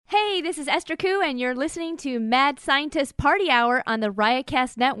Hey, this is Esther Koo, and you're listening to Mad Scientist Party Hour on the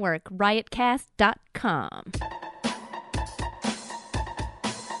Riotcast Network, riotcast.com.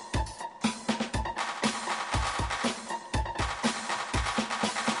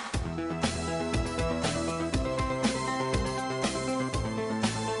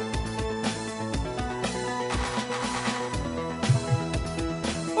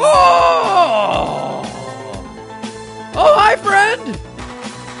 Oh, hi, friend!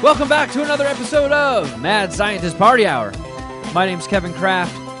 Welcome back to another episode of Mad Scientist Party Hour. My name's Kevin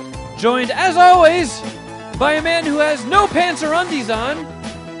Kraft, joined, as always, by a man who has no pants or undies on,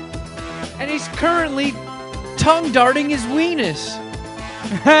 and he's currently tongue-darting his weenus.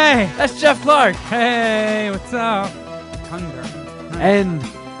 Hey! That's Jeff Clark. Hey, what's up? Thunder. And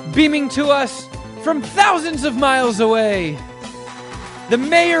beaming to us from thousands of miles away, the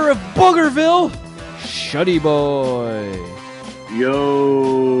mayor of Boogerville, Shuddy Boy.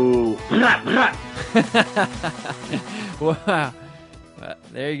 Yo. Wow.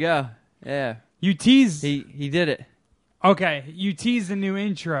 There you go. Yeah. You teased. He did it. Okay, you teased the new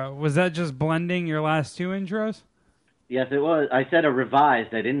intro. Was that just blending your last two intros? Yes, it was. I said a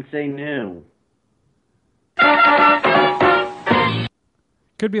revised. I didn't say new.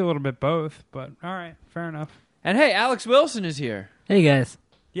 Could be a little bit both, but all right, fair enough. And hey, Alex Wilson is here. Hey guys.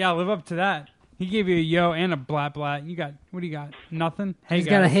 Yeah, live up to that. He gave you a yo and a blat blat. You got, what do you got? Nothing? Hey He's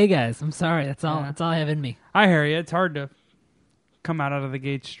guys. got a hey guys. I'm sorry. That's all. Yeah. That's all I have in me. I hear you. It's hard to come out of the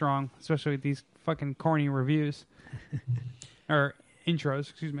gate strong, especially with these fucking corny reviews. Or intros,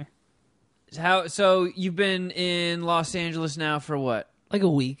 excuse me. So you've been in Los Angeles now for what? Like a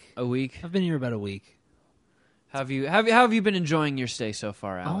week. A week? I've been here about a week. How have you been enjoying your stay so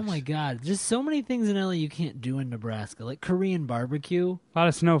far, Alex? Oh my god. Just so many things in LA you can't do in Nebraska. Like Korean barbecue. A lot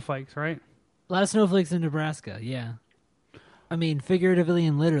of snowflakes, right? A lot of snowflakes in Nebraska, yeah. I mean, figuratively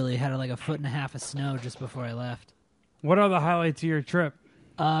and literally had like a foot and a half of snow just before I left. What are the highlights of your trip?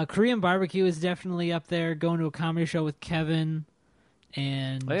 Korean barbecue is definitely up there. Going to a comedy show with Kevin.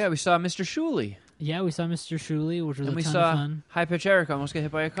 And Oh yeah, we saw Mr. Shuley. yeah, we saw Mr. Shuley, which was And a we ton saw of fun. High Pitch Eric almost get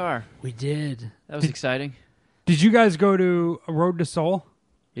hit by a car. We did. That was exciting. Did you guys go to Road to Seoul?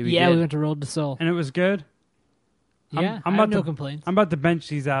 Yeah, We did. went to Road to Seoul. And it was good? Yeah, I'm I about have no to- complaints. I'm about to bench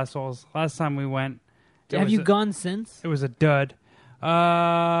these assholes. Last time we went, Have you gone since? it was a dud.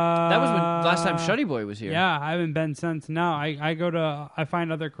 That was when last time Shuddy Boy was here. Yeah, I haven't been since. No, I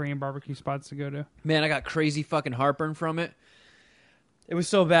find other Korean barbecue spots to go to. Man, I got crazy fucking heartburn from it. It was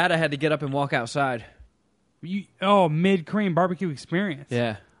so bad I had to get up and walk outside. Mid Korean barbecue experience.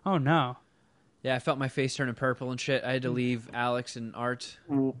 Yeah. Oh no. Yeah, I felt my face turning purple and shit. I had to leave Alex and Art.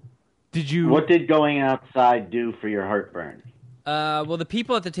 Did you? What did going outside do for your heartburn? Well, the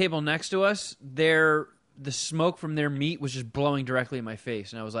people at the table next to us, the smoke from their meat was just blowing directly in my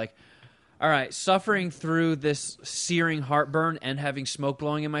face. And I was like, all right, suffering through this searing heartburn and having smoke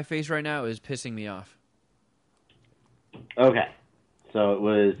blowing in my face right now is pissing me off. Okay. So it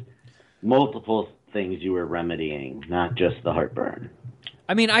was multiple things you were remedying, not just the heartburn.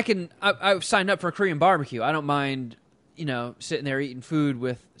 I mean, I signed up for Korean barbecue. I don't mind, sitting there eating food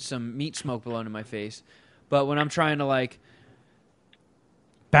with some meat smoke blowing in my face. But when I'm trying to, like...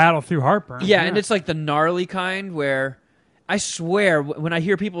 battle through heartburn. Yeah, and it's like the gnarly kind where I swear when I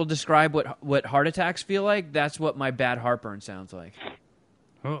hear people describe what heart attacks feel like, that's what my bad heartburn sounds like.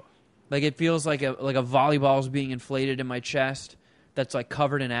 Oh. Like it feels like a volleyball's being inflated in my chest that's like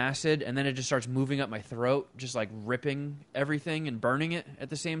covered in acid, and then it just starts moving up my throat, just like ripping everything and burning it at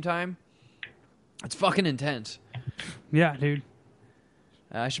the same time. It's fucking intense. Yeah, dude.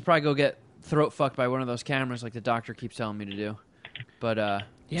 I should probably go get throat fucked by one of those cameras like the doctor keeps telling me to do. But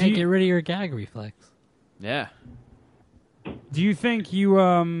Yeah, get rid of your gag reflex. yeah. Do you think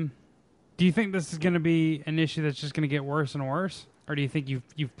this is going to be an issue that's just going to get worse and worse, or do you think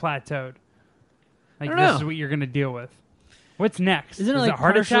you've plateaued? Like I don't this know. is what you're going to deal with. What's next? Isn't it is like it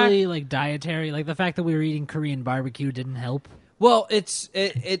heart partially attack? like dietary? Like the fact that we were eating Korean barbecue didn't help. Well, it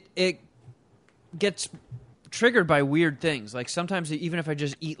gets triggered by weird things. Like sometimes even if I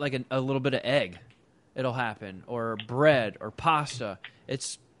just eat like a little bit of egg, it'll happen, or bread or pasta.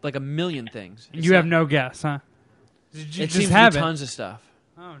 It's like a million things. It's You have not- no guess, huh? Did you It just seems have to be it? tons of stuff.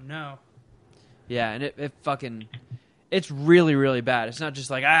 Oh no. Yeah, and it fucking, it's really, really bad. It's not just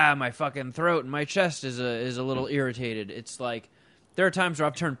like, my fucking throat and my chest is a little irritated. It's like, there are times where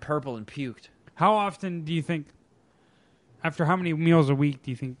I've turned purple and puked. How often do you think, after how many meals a week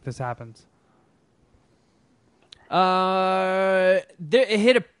do you think this happens? It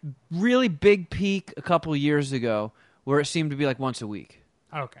hit a really big peak a couple years ago where it seemed to be like once a week.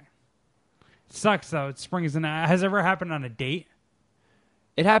 Okay. Sucks though. It's spring is in. Has it ever happened on a date?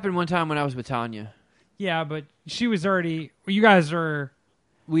 It happened one time when I was with Tanya. Yeah, but she was already. You guys are.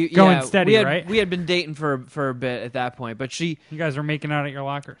 We Going steady, right? We had been dating for a bit at that point, but You guys are making out at your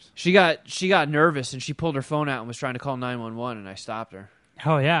lockers. she got nervous and she pulled her phone out and was trying to call 911, and I stopped her.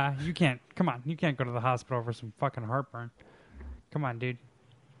 Hell yeah, you can't. Come on, you can't go to the hospital for some fucking heartburn. Come on, dude.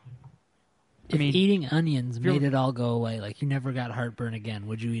 If mean, eating onions you're- made it all go away, like you never got heartburn again,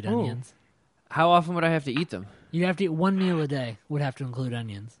 would you eat Ooh. onions? How often would I have to eat them? You'd have to eat one meal a day. Would have to include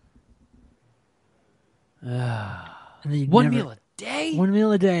onions. And then you'd One never- meal a day? One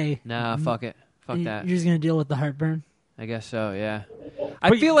meal a day. Nah, fuck it. Fuck And that. You're just gonna deal with the heartburn. I guess so, yeah. I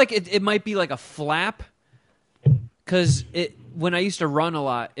But feel like it might be like a flap, because when I used to run a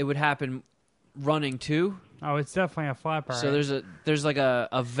lot, it would happen running too. Oh, it's definitely a flapper. So there's like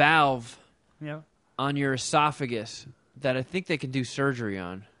a valve yeah. on your esophagus that I think they can do surgery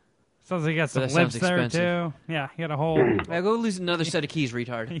on. Sounds like you got some that lips sounds there expensive. too. Yeah, you got a whole. I go lose another set of keys,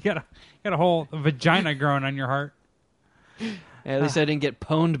 retard. You got a whole vagina growing on your heart. At least I didn't get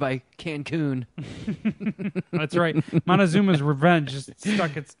pwned by Cancun. That's right. Montezuma's revenge just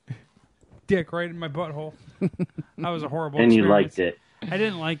stuck its dick right in my butthole. That was a horrible. And you experience. liked it. I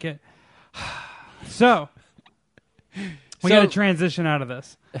didn't like it. So we got to transition out of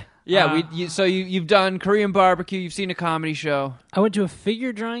this. Yeah, you've done Korean barbecue. You've seen a comedy show. I went to a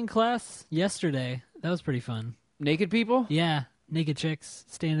figure drawing class yesterday. That was pretty fun. Naked people? Yeah, naked chicks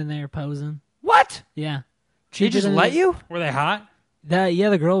standing there posing. What? Yeah, She just let you? Were they hot?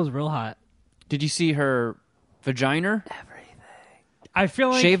 The girl was real hot. Did you see her vagina? I feel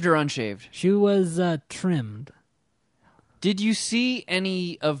like Shaved or unshaved? She was trimmed. Did you see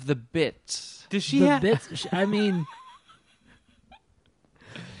any of the bits? Does she The have? bits. I mean,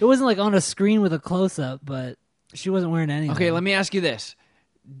 it wasn't like on a screen with a close up, but she wasn't wearing anything. Okay, let me ask you this.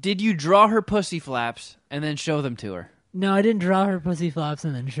 Did you draw her pussy flaps and then show them to her? No, I didn't draw her pussy flops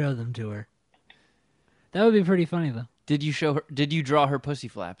and then show them to her. That would be pretty funny though. Did you draw her pussy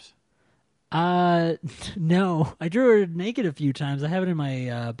flaps? No. I drew her naked a few times. I have it in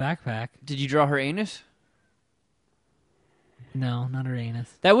my backpack. Did you draw her anus? No, not her anus.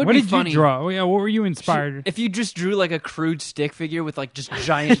 That would What be did funny. you draw? Oh, yeah, what were you inspired? If you just drew like a crude stick figure with like just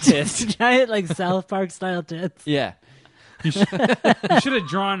giant tits. Giant, like South Park style tits. Yeah. You should have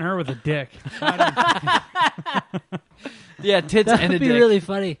drawn her with a dick. Yeah, tits That and a would be dick. really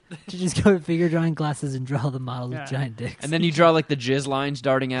funny to just go to figure drawing classes and draw the models Yeah. with giant dicks. And then you draw like the jizz lines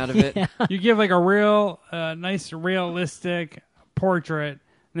darting out of it. Yeah. You give like a real, nice, realistic portrait,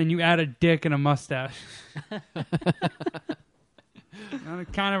 and then you add a dick and a mustache.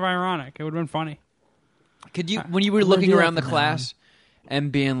 Kind of ironic. It would have been funny. Could you, when you were I'm gonna looking do that around the from now class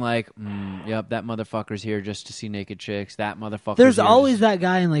and being like, yep, that motherfucker's here just to see naked chicks. That motherfucker's There's here always just... that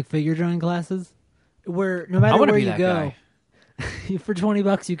guy in like figure drawing classes where no matter I want to where be you that go, guy. for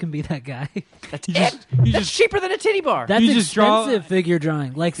 $20 you can be that guy. That's You it. just- you That's just- cheaper than a titty bar. That's You just draw- expensive figure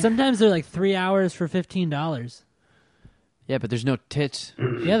drawing. Like sometimes they're like 3 hours for $15. Yeah, but there's no tits.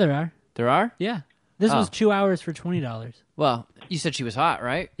 Yeah, there are. There are? Yeah, this Oh. was 2 hours for $20. Well, you said she was hot,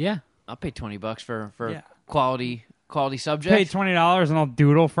 right? Yeah, I'll pay $20 for Yeah. quality subject. Pay $20 and I'll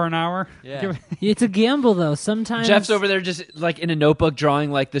doodle for an hour. Yeah. Give- it's a gamble though. Sometimes Jeff's over there just like in a notebook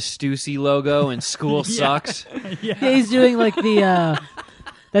drawing like the Stussy logo and school sucks. yeah. Yeah, he's doing like the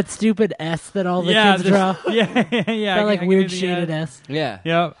that stupid S that all the kids draw. Yeah, yeah. That like I weird give you shaded the, S. Yeah.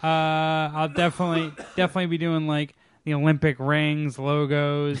 Yep. I'll definitely be doing like the Olympic rings,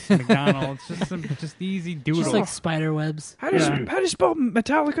 logos, McDonald's, just easy doodle. Just like spider webs. how do you spell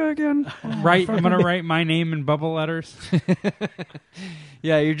Metallica again? Right. I'm gonna write my name in bubble letters.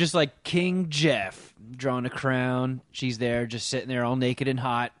 Yeah, you're just like King Jeff drawing a crown. She's there just sitting there all naked and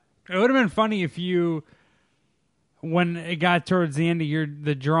hot. It would have been funny if you, when it got towards the end of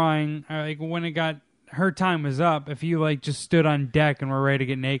the drawing, like when it got her time was up, if you like just stood on deck and were ready to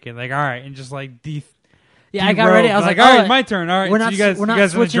get naked, like all right, and just like Yeah, I got ready. I was like, all right, oh, my turn. All right, we're so not you guys, we're not you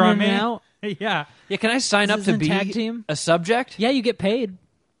guys wanna switching draw in me? and out. Yeah. Yeah, can I sign This up to isn't be tag team? a subject? Yeah, you get paid.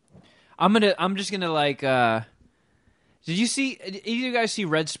 I'm just gonna like did either of you guys see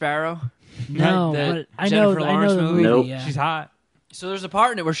Red Sparrow? No, The but I know Jennifer the Lawrence movie? Nope. Yeah. She's hot. So there's a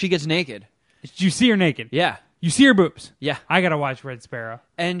part in it where she gets naked. You see her naked. Yeah. You see her boobs. Yeah. I gotta watch Red Sparrow.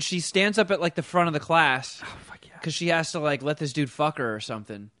 And she stands up at like the front of the class Oh fuck yeah. because she has to like let this dude fuck her or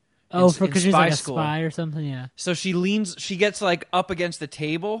something. Oh, in because she's spy like a school. spy or something. Yeah. So she gets like up against the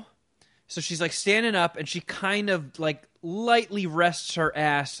table. So she's like standing up and she kind of like lightly rests her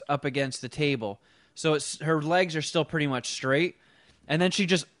ass up against the table. So her legs are still pretty much straight. And then she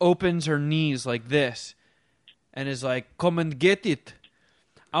just opens her knees like this and is like, come and get it.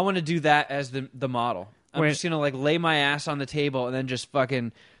 I want to do that as the model. I'm Wait. just gonna like lay my ass on the table and then just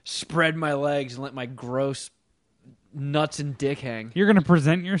fucking spread my legs and let my gross nuts and dick hang. You're gonna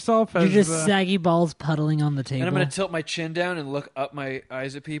present yourself as You're just saggy balls puddling on the table. And I'm gonna tilt my chin down and look up my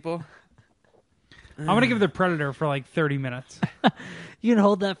eyes at people. I'm gonna give the Predator for like 30 minutes. You can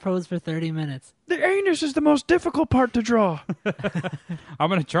hold that pose for 30 minutes. The anus is the most difficult part to draw. I'm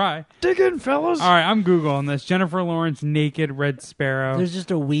gonna try. Dig in, fellas. All right, I'm googling this. Jennifer Lawrence naked Red Sparrow. There's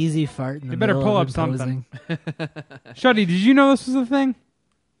just a wheezy fart in the You better middle pull of up him something. posing. Shuddy, did you know this was a thing?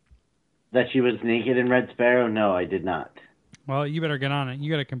 That she was naked in Red Sparrow? No, I did not. Well, you better get on it.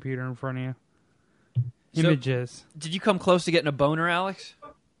 You got a computer in front of you. So- Images. Did you come close to getting a boner, Alex?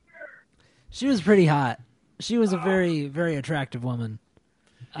 She was pretty hot. She was a very, very attractive woman.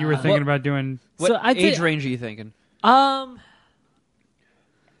 You were thinking about doing. What So I'd age say- range are you thinking?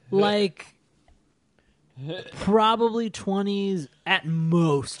 Like probably 20s, at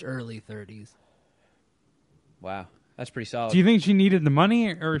most early 30s. Wow, that's pretty solid. Do you think she needed the money,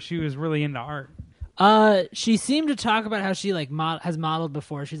 or she was really into art? She seemed to talk about how she like has modeled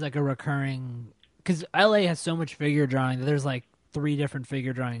before. She's like a recurring, because LA has so much figure drawing that there's like 3 different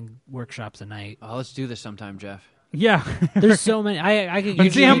figure drawing workshops a night. Oh, let's do this sometime, Jeff. Yeah. There's so many. I could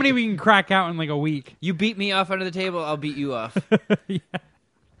Let's see how many we can crack out in like a week. You beat me off under the table, I'll beat you off.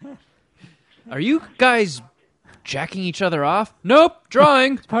 Are you guys jacking each other off? Nope,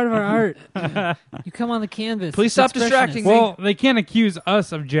 drawing. part of our art. You come on the canvas. Please It's stop distracting expressionist. me. Well, they can't accuse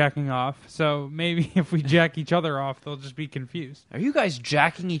us of jacking off, so maybe if we jack each other off, they'll just be confused. Are you guys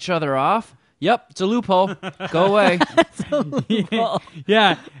jacking each other off? Yep, it's a loophole. Go away.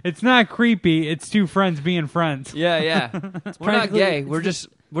 Yeah, it's not creepy. It's two friends being friends. Yeah, yeah. We're not practically- gay. We're just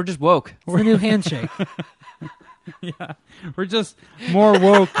woke. It's the new handshake. Yeah, we're just more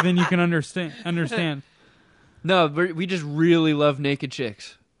woke than you can understand. No, we just really love naked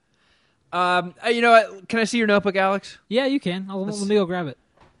chicks. You know what? Can I see your notebook, Alex? Yeah, you can. Let me go grab it.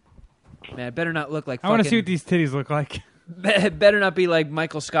 Man, it better not look like. I want to see what these titties look like. It better not be like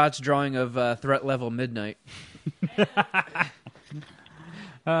Michael Scott's drawing of Threat Level Midnight.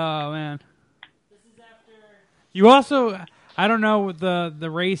 Oh man. You also, I don't know the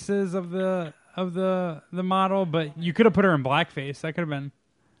races of the model, but you could have put her in blackface. That could have been.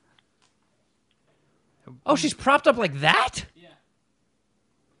 Oh, she's propped up like that?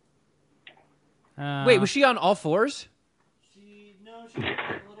 Wait, was she on all fours?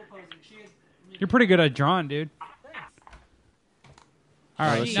 You're pretty good at drawing, dude. All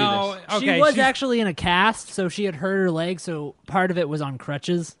right, let's see no, this. okay. She was she's- actually in a cast, so she had hurt her leg, so part of it was on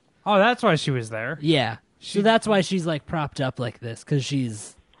crutches. Oh, that's why she was there. Yeah. So that's why she's like propped up like this, because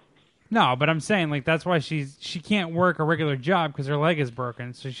she's... No, but I'm saying like that's why she can't work a regular job because her leg is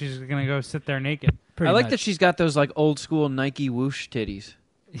broken, so she's gonna go sit there naked. I like that she's got those like old school Nike whoosh titties.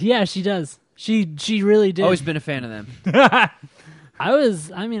 Yeah, she does. She really did. Always been a fan of them. I was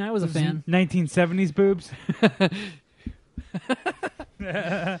a fan. 1970s boobs.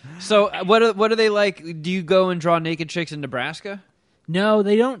 So what are they like? Do you go and draw naked chicks in Nebraska? No,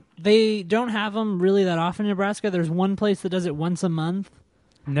 they don't. They don't have them really that often in Nebraska. There's one place that does it once a month.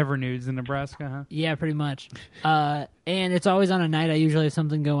 Never nudes in Nebraska, huh? Yeah, pretty much. And it's always on a night. I usually have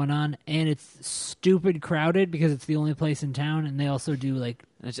something going on, and it's stupid crowded because it's the only place in town. And they also do like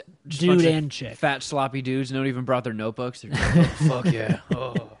And it's just a dude bunch of and chick. fat sloppy dudes. No one even brought their notebooks. They're just, oh, fuck yeah.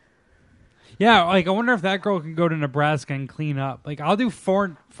 Oh. Yeah, like I wonder if that girl can go to Nebraska and clean up. Like I'll do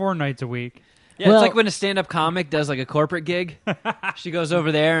four nights a week. Yeah, Well- it's like when a stand-up comic does like a corporate gig. She goes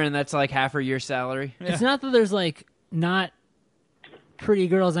over there, and that's like half her year's salary. It's not that there's like not pretty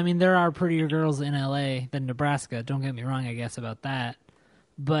girls. I mean, there are prettier girls in LA than Nebraska. Don't get me wrong, I guess, about that.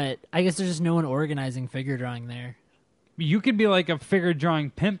 But I guess there's just no one organizing figure drawing there. You could be like a figure drawing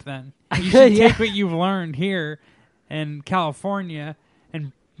pimp then. You could, should yeah. take what you've learned here in California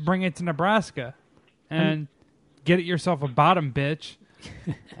and bring it to Nebraska and get it yourself a bottom bitch.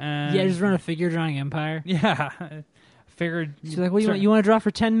 And Yeah, just run a figure drawing empire. yeah. Figured She's like, "What you want to draw for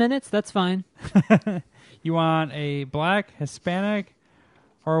 10 minutes? That's fine." you want a black, Hispanic,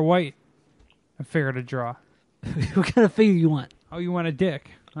 or a white figure to draw. What kind of figure you want? Oh, you want a dick?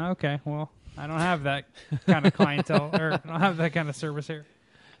 Okay, well, I don't have that kind of clientele, or I don't have that kind of service here.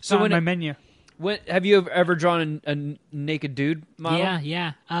 So So when on my it- menu. Have you ever drawn a naked dude model?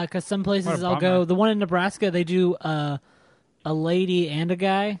 Yeah. Because some places What a I'll go. bummer. The one in Nebraska, they do a lady and a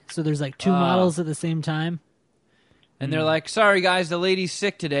guy, so there's like two models at the same time. And they're like, sorry, guys, the lady's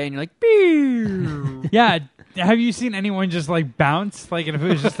sick today. And you're like, "Pew." Yeah, have you seen anyone just like bounce? Like if it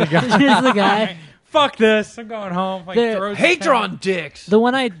was just the guy. Here's the guy. Fuck this! I'm going home. Like, There- throws Hate his pen. drawing dicks. The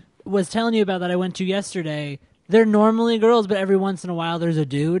one I was telling you about that I went to yesterday, they're normally girls, but every once in a while there's a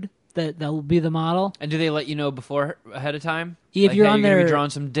dude. that'll be the model. And do they let you know ahead of time? If Like, you're hey, on you're gonna their be drawing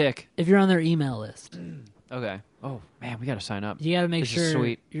some dick. If you're on their email list, Okay. Oh man, we got to sign up. you got to make This is sure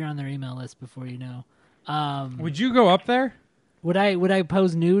sweet. you're on their email list before you know. Would you go up there? Would I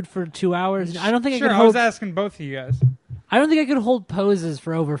pose nude for 2 hours? I don't think Sure, I could I hold. was asking both of you guys. I don't think I could hold poses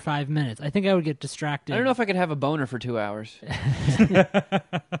for over 5 minutes. I think I would get distracted. I don't know if I could have a boner for 2 hours.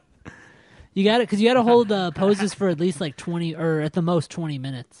 You got it because you got to hold poses for at least like 20 or at the most 20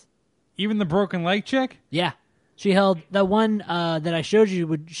 minutes. Even the broken leg chick? Yeah, she held that one that I showed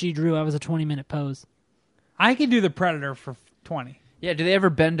you. She drew. I was a 20-minute pose. I can do the Predator for 20. Yeah. Do they ever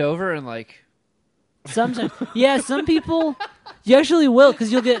bend over and like? Sometimes, yeah. Some people, you actually will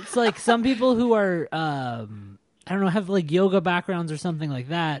because you'll get like some people who are I don't know, have like yoga backgrounds or something like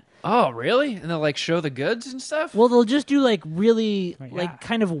that. Oh, really? And they'll like show the goods and stuff. Well, they'll just do like really Yeah. like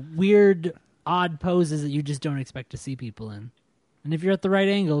kind of weird, odd poses that you just don't expect to see people in. And if you're at the right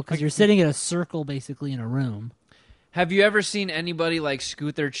angle, because you're sitting in a circle basically in a room. Have you ever seen anybody like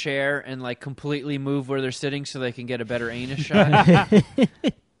scoot their chair and like completely move where they're sitting so they can get a better anus shot?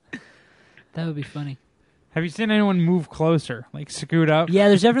 That would be funny. Have you seen anyone move closer? Like scoot up? Yeah,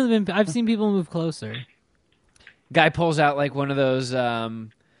 there's definitely been. I've seen people move closer. Guy pulls out like one of those.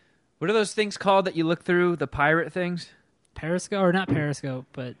 What are those things called that you look through? The pirate things? Periscope or not Periscope,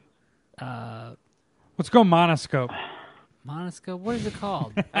 but Let's go monoscope. Monoscope. What is it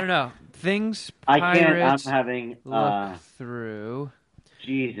called? I don't know. Things I can't. I'm pirates having. look through.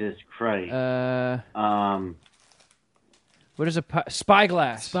 Jesus Christ. What is a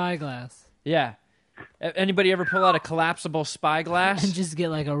spyglass? Spyglass. Yeah. Anybody ever pull out a collapsible spyglass? And just get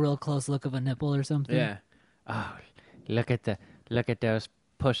like a real close look of a nipple or something. Yeah. Oh, look at those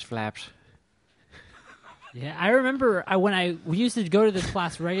push flaps. Yeah, I remember when we used to go to this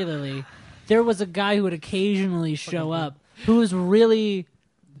class regularly, there was a guy who would occasionally show up who was really.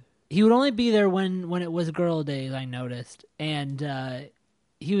 He would only be there when it was girl days, I noticed, and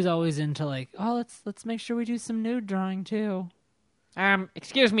he was always into like, oh, let's make sure we do some nude drawing too.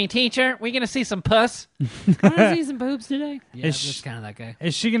 Excuse me, teacher. We gonna see some puss? Want to see some boobs today? Yeah, Is that's kind of that guy.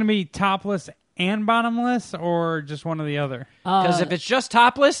 Is she going to be topless and bottomless or just one or the other? Because if it's just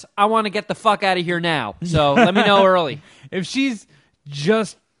topless, I want to get the fuck out of here now. So let me know early. If she's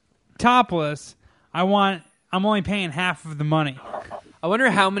just topless, I'm only paying half of the money. I wonder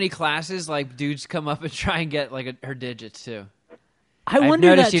how many classes like dudes come up and try and get like her digits too. I I've wonder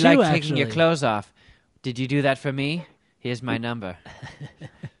noticed that you too, like actually. taking your clothes off. Did you do that for me? Here's my number.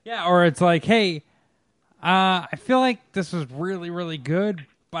 Yeah, or it's like, hey, I feel like this was really, really good,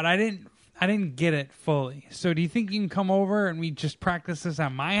 but I didn't get it fully. So do you think you can come over and we just practice this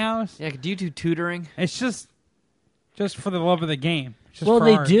at my house? Yeah, do you do tutoring? It's just for the love of the game. It's just Well, for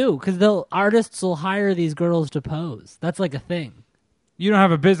they art. do because artists will hire these girls to pose. That's like a thing. You don't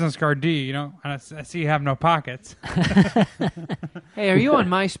have a business card, do you? You know, I see you have no pockets. Hey, are you on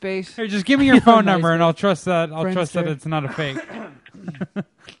MySpace? Here, just give me your phone number, MySpace. and I'll trust that. I'll trust that Friendster. it's not a fake. Do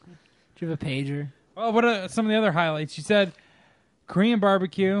you have a pager? Well, what are some of the other highlights? You said Korean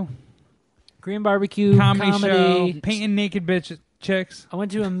barbecue, Korean barbecue, comedy show, painting naked bitch chicks. I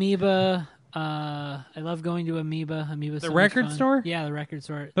went to Amoeba. I love going to Amoeba. Amoeba's The so much record fun. store? Yeah, the record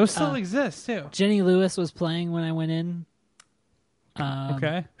store. Those still exist too. Jenny Lewis was playing when I went in.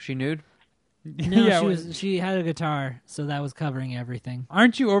 Okay. She nude? No, Yeah, she had a guitar, so that was covering everything.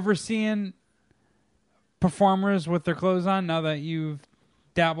 Aren't you overseeing performers with their clothes on now that you've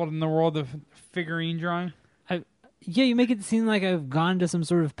dabbled in the world of figurine drawing? Yeah, you make it seem like I've gone to some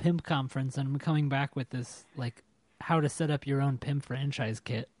sort of pimp conference and I'm coming back with this, like, how to set up your own pimp franchise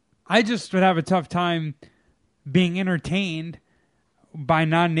kit. I just would have a tough time being entertained by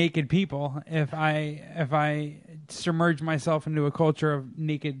non-naked people if I submerge myself into a culture of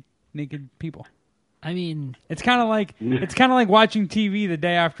naked people. I mean, It's kind of like watching TV the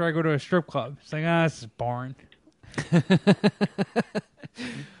day after I go to a strip club. It's like, this is boring.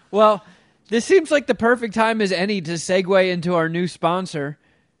 Well, this seems like the perfect time as any to segue into our new sponsor.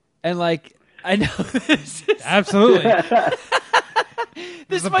 And like, I know this is, Absolutely.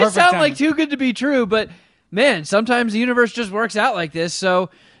 this the might perfect sound time. like too good to be true, but man, sometimes the universe just works out like this. So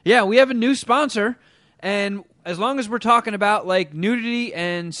yeah, we have a new sponsor, and as long as we're talking about like nudity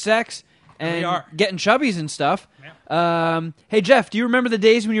and sex We and are. getting chubbies and stuff. Hey Jeff, do you remember the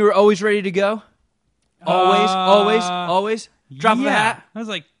days when you were always ready to go? Always. Drop of a hat. That was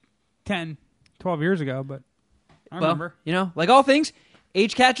like 10, 12 years ago, but I Well, remember. you know, like all things,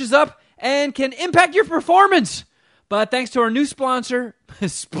 age catches up and can impact your performance. But thanks to our new sponsor,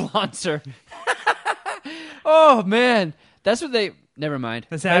 oh man, that's what they Never mind.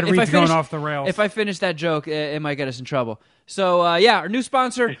 This ad If I read's going finish- off the rails. If I finish that joke, it might get us in trouble. So, our new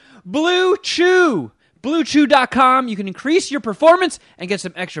sponsor, Blue Chew. BlueChew.com. You can increase your performance and get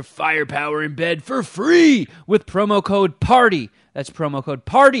some extra firepower in bed for free with promo code PARTY. That's promo code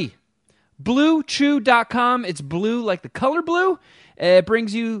PARTY. BlueChew.com. It's blue like the color blue. It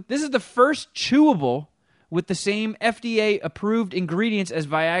brings you... This is the first chewable with the same FDA-approved ingredients as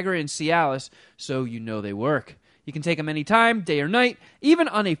Viagra and Cialis, so you know they work. You can take them anytime, day or night, even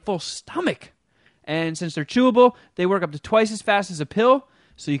on a full stomach. And since they're chewable, they work up to twice as fast as a pill,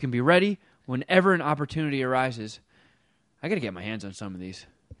 so you can be ready whenever an opportunity arises. I got to get my hands on some of these.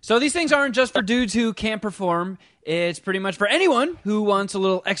 So these things aren't just for dudes who can't perform. It's pretty much for anyone who wants a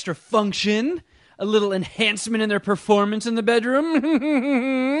little extra function, a little enhancement in their performance in the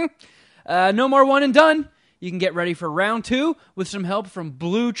bedroom. No more one and done. You can get ready for round 2 with some help from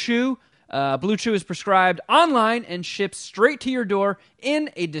Blue Chew. Blue Chew is prescribed online and ships straight to your door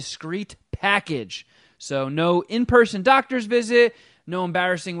in a discreet package. So no in-person doctor's visit, no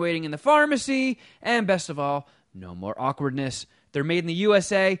embarrassing waiting in the pharmacy, and best of all, no more awkwardness. They're made in the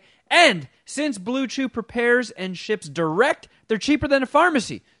USA, and since Blue Chew prepares and ships direct, they're cheaper than a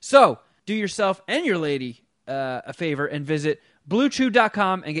pharmacy. So do yourself and your lady a favor and visit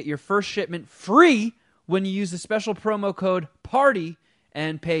BlueChew.com and get your first shipment free when you use the special promo code PARTY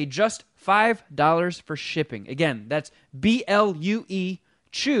and pay just $5 for shipping. Again, that's BLUE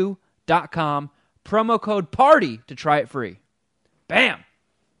Chew.com, promo code PARTY to try it free. Bam!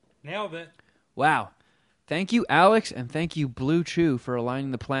 Nailed it. Wow. Thank you, Alex, and thank you, Blue Chew, for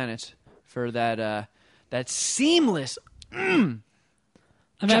aligning the planets for that seamless I'm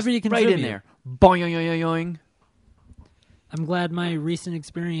just happy to right contribute. in there. Boing. I'm glad my recent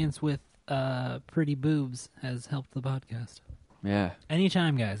experience with pretty boobs has helped the podcast. Yeah.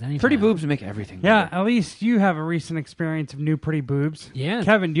 Anytime, guys. Anytime. Pretty boobs make everything Yeah, better. at least you have a recent experience of new pretty boobs. Yeah.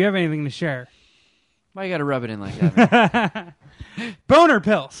 Kevin, do you have anything to share? Why you gotta rub it in like that, man? Boner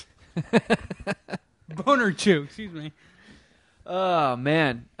pills. Boner chew. Excuse me. Oh,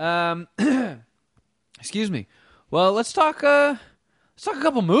 man. Excuse me. Well, let's talk a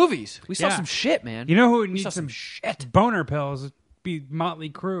couple movies. We saw Yeah. some shit, man. You know who we needs saw some some shit. boner pills? It'd be Motley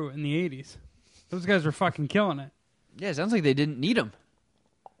Crue in the 80s. Those guys were fucking killing it. Yeah, it sounds like they didn't need them.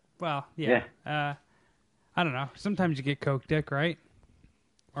 Well, yeah. I don't know. Sometimes you get coke dick, right?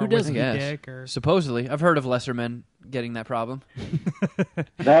 Or Who doesn't? whiskey Yes. dick, or Supposedly. I've heard of lesser men getting that problem.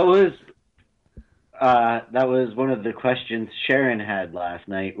 That was one of the questions Sharon had last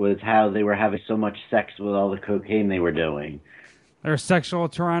night, was how they were having so much sex with all the cocaine they were doing. they're sexual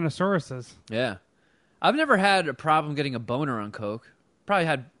tyrannosauruses. Yeah. I've never had a problem getting a boner on coke. Probably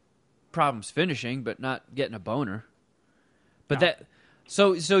had problems finishing, but not getting a boner. But No.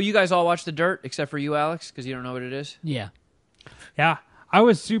 So you guys all watch The Dirt, except for you, Alex, because you don't know what it is? Yeah. Yeah. I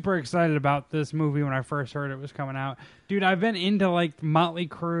was super excited about this movie when I first heard it was coming out. Dude, I've been into like Motley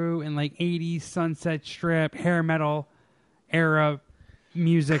Crue and like 80s Sunset Strip, hair metal era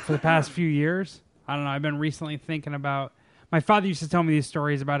music for the past few years. I don't know. I've been recently thinking about... My father used to tell me these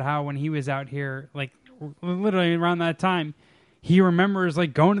stories about how when he was out here, like literally around that time, he remembers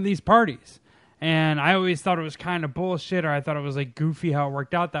like going to these parties. And I always thought it was kind of bullshit, or I thought it was like goofy how it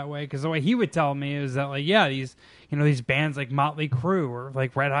worked out that way. Because the way he would tell me is that like, yeah, these bands like Motley Crue or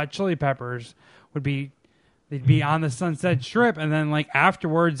like Red Hot Chili Peppers they'd be on the Sunset Strip, and then like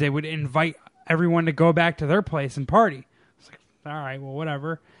afterwards they would invite everyone to go back to their place and party. It's like, all right, well,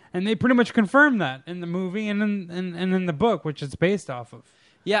 whatever. And they pretty much confirmed that in the movie and in the book, which it's based off of.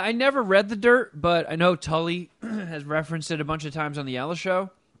 Yeah, I never read The Dirt, but I know Tully has referenced it a bunch of times on the Yellow Show.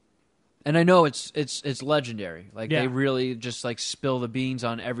 And I know it's legendary. Like, Yeah. they really just, like, spill the beans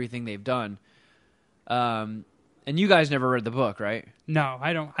on everything they've done. And you guys never read the book, right? No,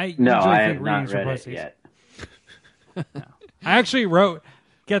 I don't. I No, usually I think have not readings are read it pussies. yet. I actually wrote,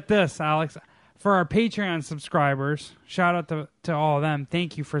 get this, Alex, for our Patreon subscribers, shout out to all of them.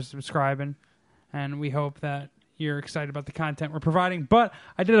 Thank you for subscribing, and we hope that you're excited about the content we're providing. But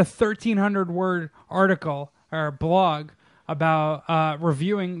I did a 1,300-word article or blog about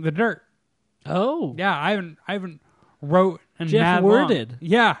reviewing The Dirt. Oh. Yeah, I haven't wrote and Jeff mad worded.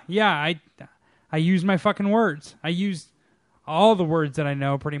 Long. Yeah, I used my fucking words. I used all the words that I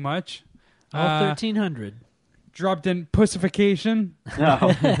know pretty much. All 1,300. Dropped in pussification. No,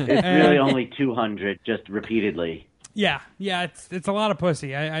 it's really only 200, just repeatedly. Yeah, it's a lot of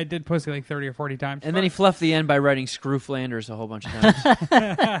pussy. I did pussy like 30 or 40 times. And then he fluffed the end by writing Screw Flanders a whole bunch of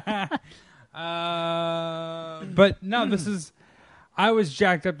times. But no, I was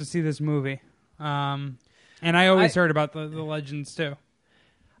jacked up to see this movie. And I always heard about the legends too.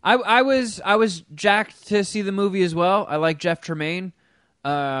 I was jacked to see the movie as well. I like Jeff Tremaine.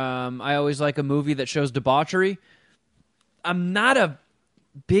 I always like a movie that shows debauchery. I'm not a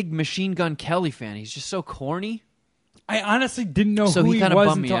big Machine Gun Kelly fan. He's just so corny. I honestly didn't know So who he he kinda was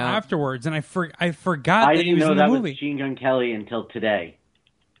bummed me until out. afterwards, and I forgot I that he didn't was know in the that was movie. Machine Gun Kelly until today.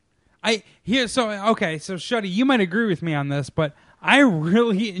 So Shuddy, you might agree with me on this, but I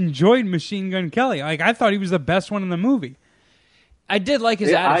really enjoyed Machine Gun Kelly. Like, I thought he was the best one in the movie. I did like his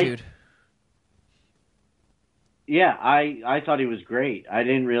Yeah, attitude. I thought he was great. I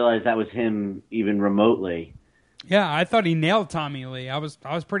didn't realize that was him even remotely. Yeah, I thought he nailed Tommy Lee. I was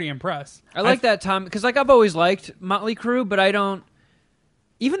pretty impressed. I like that Tom because like I've always liked Motley Crue, but I don't.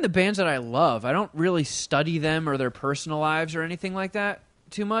 Even the bands that I love, I don't really study them or their personal lives or anything like that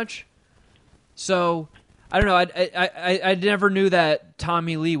too much. So I don't know. I never knew that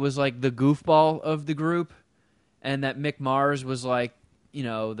Tommy Lee was like the goofball of the group, and that Mick Mars was like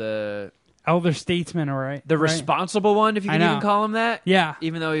the Elder statesman, all right. the right? responsible one, if you I can know. even call him that. Yeah.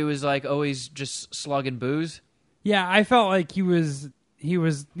 Even though he was like always just slugging booze. Yeah, I felt like he was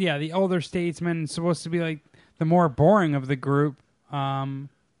the older statesman, supposed to be like the more boring of the group, or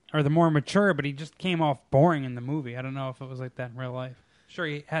the more mature, but he just came off boring in the movie. I don't know if it was like that in real life. Sure,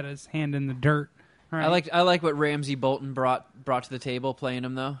 he had his hand in the dirt. Right? I like what Ramsey Bolton brought to the table playing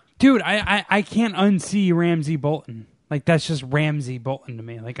him though. Dude, I can't unsee Ramsey Bolton. Like, that's just Ramsey Bolton to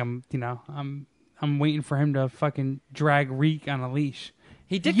me. Like, I'm waiting for him to fucking drag Reek on a leash.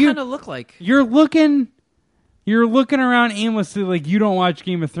 He did kind of look like. You're looking around aimlessly like you don't watch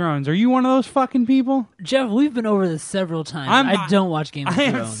Game of Thrones. Are you one of those fucking people? Jeff, we've been over this several times. I don't watch Game of I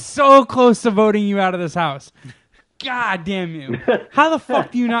am Thrones. so close to voting you out of this house. God damn you! How the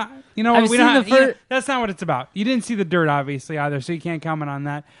fuck do you not? You know what? I've We seen don't. the Have, fir- that's not what it's about. You didn't see the dirt, obviously, either, so you can't comment on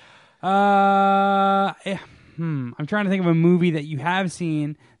that. I'm trying to think of a movie that you have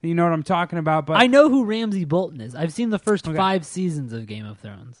seen that you know what I'm talking about. But I know who Ramsey Bolton is. I've seen the first Okay. 5 seasons of Game of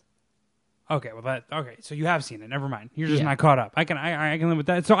Thrones. okay, so you have seen it. Never mind. You're just Yeah. not caught up. I can live with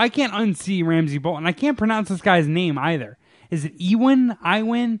that. So I can't unsee Ramsey Bolton. I can't pronounce this guy's name either. Is it Iwan?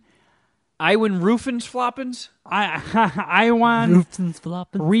 Iwan Rufensfloppens? Iwan Roofs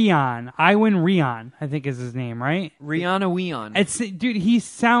flopping. Rion. Iwan Rion, I think is his name, right? Rihanna Weon. It's dude. He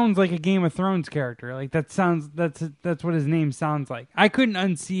sounds like a Game of Thrones character. Like that's what his name sounds like. I couldn't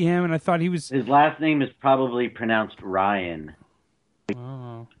unsee him, and I thought he was. His last name is probably pronounced Ryan.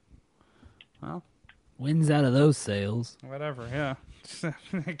 Oh, well, Wins out of those sales. whatever. Yeah,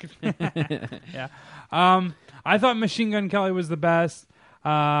 yeah. I thought Machine Gun Kelly was the best.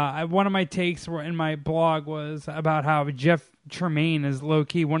 One of my takes in my blog was about how Jeff Tremaine is low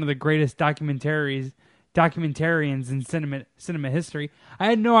key one of the greatest documentarians in cinema history. I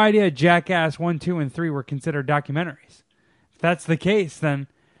had no idea Jackass 1, 2, and 3 were considered documentaries. If that's the case, then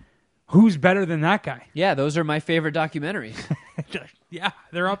who's better than that guy? Yeah, those are my favorite documentaries. Yeah,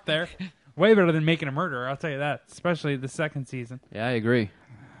 they're up there. Way better than Making a Murderer, I'll tell you that. Especially the second season. Yeah, I agree.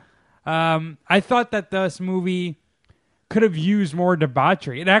 I thought that this movie could have used more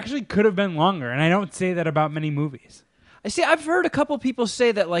debauchery. It actually could have been longer, and I don't say that about many movies. I see. I've heard a couple people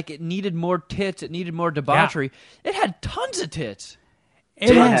say that like it needed more tits, it needed more debauchery. It had tons of tits.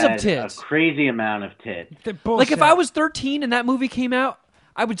 It Tons had- of tits. A crazy amount of tits. the Like bullshit. if I was 13 and that movie came out,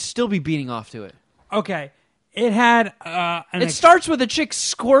 I would still be beating off to it. okay, it had It starts with a chick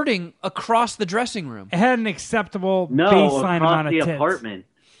squirting across the dressing room. it had an acceptable No, baseline across amount of the tits. apartment.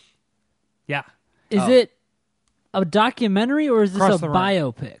 Yeah, Is it a documentary or is this Across a the room.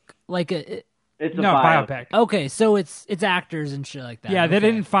 biopic? Like It's a no biopic. okay, so it's actors and shit like that. Yeah, they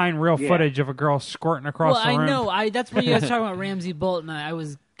Okay. didn't find real Yeah. footage of a girl squirting across Well, the room. I know. That's when you guys talking about Ramsey Bolton. I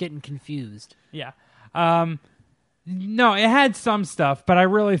was getting confused. Yeah. No, it had some stuff, but I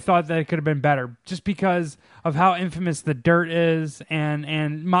really thought that it could have been better just because of how infamous The Dirt is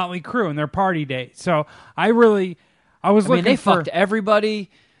and Motley Crue and their party date. So I was I mean, looking they for fucked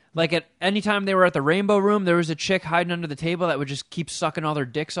everybody. Like at any time they were at the Rainbow Room, there was a chick hiding under the table that would just keep sucking all their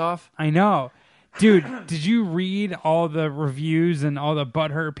dicks off. I know. Dude, did you read all the reviews and all the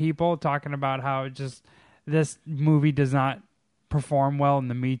butthurt people talking about how just this movie does not perform well in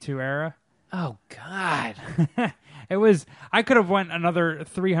the Me Too era? Oh God! It was. I could have went another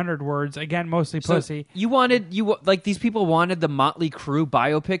 300 words again, mostly pussy. So like these people wanted the Motley Crue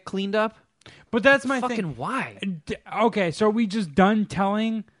biopic cleaned up. But that's my Fucking thing. why? Okay, so are we just done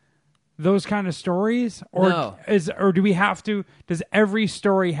telling those kind of stories, or No. do we have to? Does every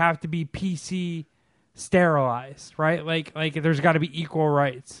story have to be PC sterilized? Right? Like there's got to be equal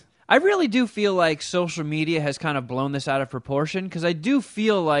rights. I really do feel like social media has kind of blown this out of proportion because I do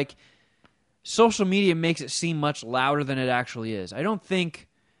feel like social media makes it seem much louder than it actually is. I don't think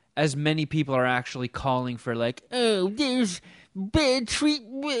as many people are actually calling for like, oh, there's bad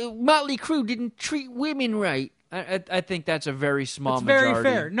Motley Crue didn't treat women right. I think that's a very small majority. Very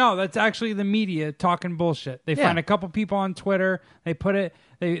fair. No, that's actually the media talking bullshit. They find a couple people on Twitter. They put it.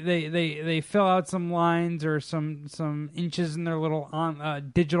 They fill out some lines or some inches in their little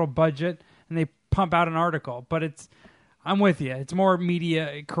digital budget, and they pump out an article. But I'm with you. It's more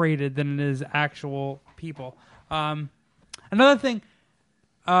media created than it is actual people. Another thing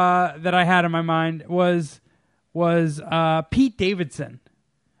that I had in my mind was Pete Davidson.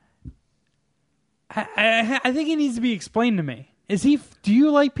 I think he needs to be explained to me. Do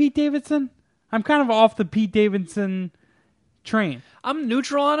you like Pete Davidson? I'm kind of off the Pete Davidson train. I'm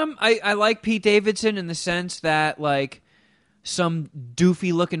neutral on him. I like Pete Davidson in the sense that like some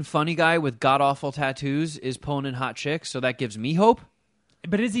doofy looking funny guy with god awful tattoos is pulling in hot chicks, so that gives me hope.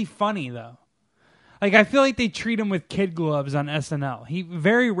 But is he funny though? Like I feel like they treat him with kid gloves on SNL. He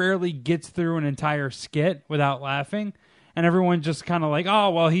very rarely gets through an entire skit without laughing. And everyone just kind of like,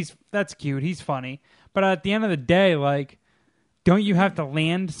 oh, well, that's cute. He's funny. But at the end of the day, like, don't you have to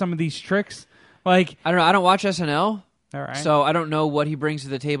land some of these tricks? Like, I don't know. I don't watch SNL. All right. So I don't know what he brings to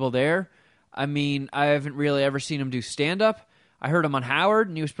the table there. I mean, I haven't really ever seen him do stand-up. I heard him on Howard,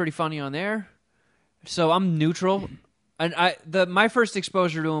 and he was pretty funny on there. So I'm neutral. And my first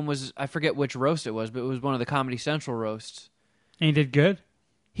exposure to him was, I forget which roast it was, but it was one of the Comedy Central roasts. And he did good?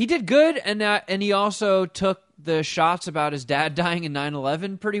 He did good, and he also took the shots about his dad dying in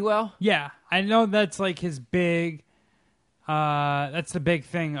 9/11 pretty well. Yeah, I know that's like his big. That's the big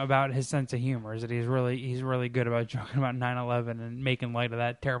thing about his sense of humor is that he's really good about joking about 9/11 and making light of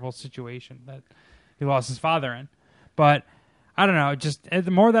that terrible situation that he lost his father in. But I don't know. Just the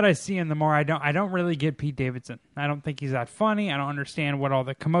more that I see him, the more I don't really get Pete Davidson. I don't think he's that funny. I don't understand what all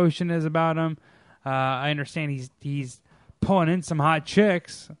the commotion is about him. I understand he's pulling in some hot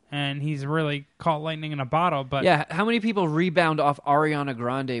chicks, and he's really caught lightning in a bottle. But yeah, how many people rebound off Ariana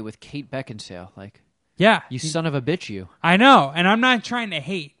Grande with Kate Beckinsale? Like, yeah, you son of a bitch, you. I know, and I'm not trying to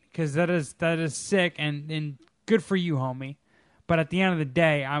hate because that is sick and good for you, homie. But at the end of the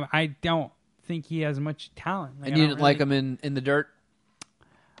day, I don't think he has much talent. Like, and you didn't like him in the dirt?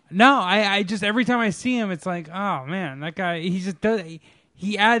 No, I just every time I see him, it's like, oh man, that guy. He just does.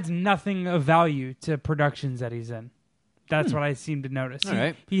 He adds nothing of value to productions that he's in. That's what I seem to notice. All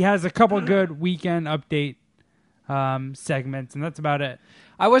right. He has a couple good Weekend Update segments, and that's about it.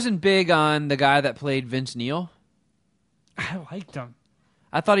 I wasn't big on the guy that played Vince Neil. I liked him.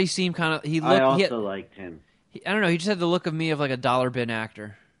 I thought he seemed kind of. I also liked him. I don't know. He just had the look of me of like a dollar bin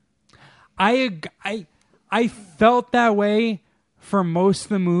actor. I felt that way for most of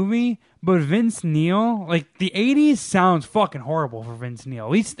the movie, but Vince Neil, like the '80s, sounds fucking horrible for Vince Neil.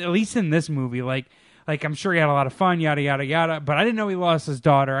 At least in this movie, like I'm sure he had a lot of fun, yada yada yada. But I didn't know he lost his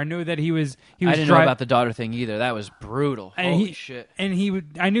daughter. I knew that he was. I didn't know about the daughter thing either. That was brutal. And Holy shit! And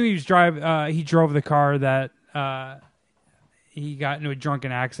I knew he was He drove the car that he got into a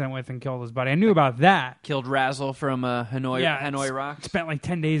drunken accident with and killed his buddy. I knew about that. Killed Razzle from Hanoi Rocks. Spent like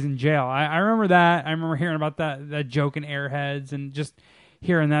 10 days in jail. I remember that. I remember hearing about that joke in Airheads and just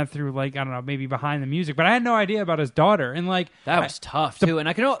hearing that through, like, I don't know, maybe behind the music. But I had no idea about his daughter. And like that was tough too. And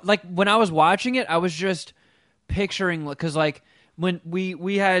I can like when I was watching it, I was just picturing, because like when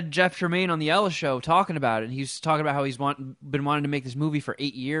we had Jeff Tremaine on the Ella Show talking about it, and he's talking about how he's been wanting to make this movie for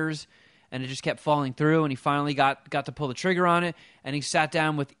 8 years. And it just kept falling through, and he finally got to pull the trigger on it, and he sat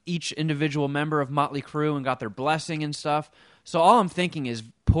down with each individual member of Motley Crue and got their blessing and stuff. So all I'm thinking is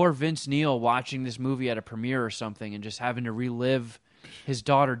poor Vince Neil watching this movie at a premiere or something and just having to relive his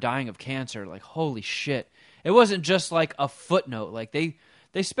daughter dying of cancer. Like, holy shit. It wasn't just like a footnote. Like, they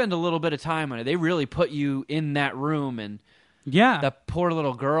spend a little bit of time on it. They really put you in that room, and yeah, the poor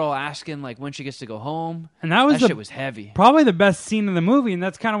little girl asking like when she gets to go home, and that shit was heavy. Probably the best scene in the movie, and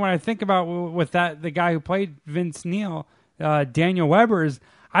that's kind of what I think about with the guy who played Vince Neil, Daniel Weber.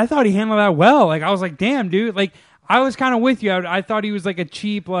 I thought he handled that well. Like I was like, damn, dude. Like I was kind of with you. I thought he was like a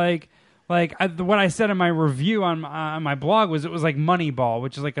cheap what I said in my review on my blog was it was like Moneyball,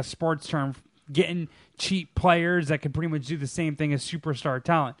 which is like a sports term, getting cheap players that could pretty much do the same thing as superstar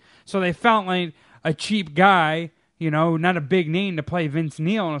talent. So they felt like a cheap guy. You know, not a big name to play Vince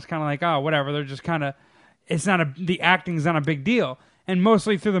Neil, and it's kind of like, oh, whatever. They're just kind of, the acting's not a big deal. And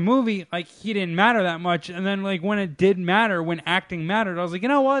mostly through the movie, like, he didn't matter that much. And then, like, when it did matter, when acting mattered, I was like, you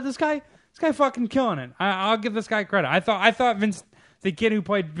know what, this guy fucking killing it. I'll give this guy credit. I thought Vince, the kid who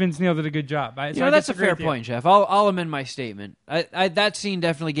played Vince Neil, did a good job. That's a fair point, Jeff. I'll amend my statement. That scene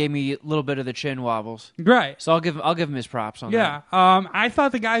definitely gave me a little bit of the chin wobbles. Right. So I'll give him his props on that. Yeah. I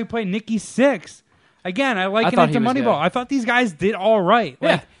thought the guy who played Nikki Sixx. Again, I liken it to Moneyball. I thought these guys did all right.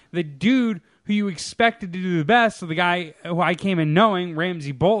 Like, the dude who you expected to do the best, so the guy who I came in knowing,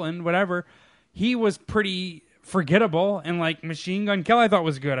 Ramsey Bolton, whatever, he was pretty forgettable. And like Machine Gun Kelly I thought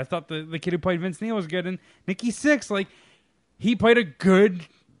was good. I thought the kid who played Vince Neil was good. And Nikki Sixx, like, he played a good,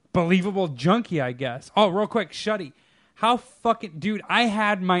 believable junkie, I guess. Oh, real quick, Shuddy. How fucking... Dude, I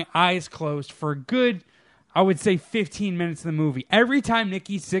had my eyes closed for a good, I would say, 15 minutes of the movie. Every time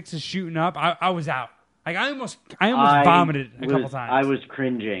Nikki Sixx is shooting up, I was out. Like, I almost vomited a couple times. I was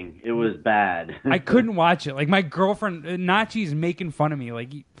cringing. It was bad. I couldn't watch it. Like, my girlfriend, Nachi's making fun of me.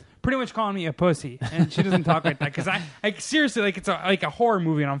 Like, pretty much calling me a pussy. And she doesn't talk like that. Because I seriously, like, it's like a horror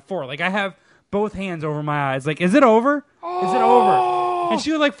movie and I'm 4. Like, I have both hands over my eyes. Like, is it over? Is it over? And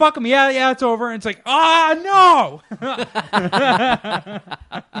she was like, fuck him. Yeah, it's over. And it's like, no!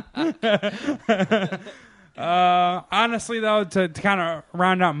 Honestly, though, to kind of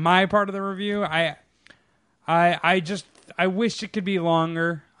round out my part of the review, I wish it could be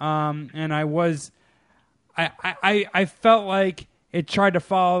longer. And I felt like it tried to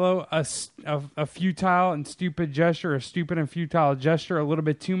follow a futile and stupid gesture, a stupid and futile gesture a little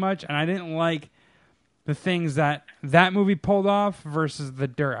bit too much. And I didn't like the things that movie pulled off versus The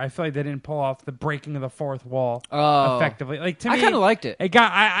Dirt. I feel like they didn't pull off the breaking of the fourth wall effectively. Like, to me, I kind of liked it.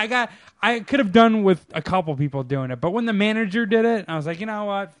 I could have done with a couple people doing it, but when the manager did it, I was like, you know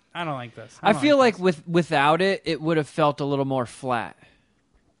what? I don't like this. I feel like without it would have felt a little more flat.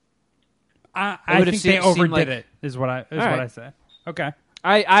 I think they overdid it. Is what I say. Okay.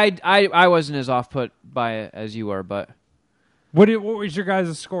 I wasn't as off put by it as you were, but what was your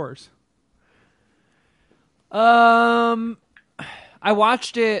guys' scores? I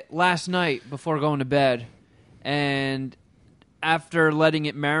watched it last night before going to bed, and after letting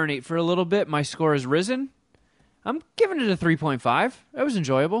it marinate for a little bit, my score has risen. I'm giving it a 3.5. It was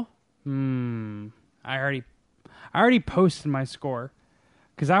enjoyable. I already posted my score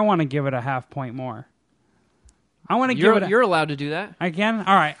because I want to give it a half point more. I want to give it. You're allowed to do that. I can.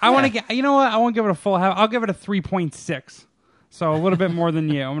 All right. I want to get. You know what? I won't give it a full half. I'll give it a 3.6. So a little bit more than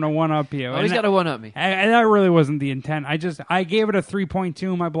you. I'm going to one up you. Oh, he's got to one up me. And that really wasn't the intent. I gave it a 3.2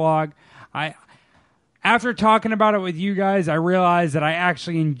 in my blog. After talking about it with you guys, I realized that I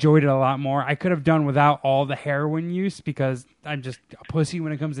actually enjoyed it a lot more. I could have done without all the heroin use because I'm just a pussy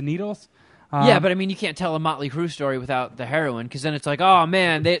when it comes to needles. Yeah, but I mean, you can't tell a Motley Crue story without the heroin because then it's like, oh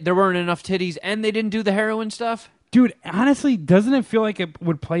man, there weren't enough titties and they didn't do the heroin stuff. Dude, honestly, doesn't it feel like it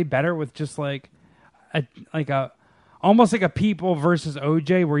would play better with just like a almost like a People versus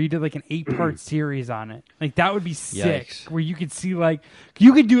OJ where you did like an 8-part series on it? Like that would be sick. Yikes. Where you could see like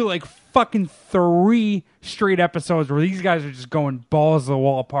you could do like fucking 3 straight episodes where these guys are just going balls to the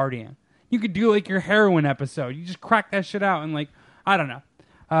wall partying. You could do like your heroin episode. You just crack that shit out and like I don't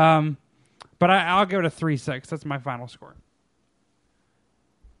know. But I'll give it a 3.6. That's my final score.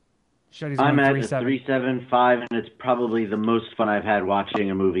 I'm at a 3.75, and it's probably the most fun I've had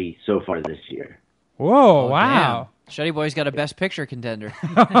watching a movie so far this year. Whoa! Wow. Damn. Shuddy Boy's got a Best Picture contender.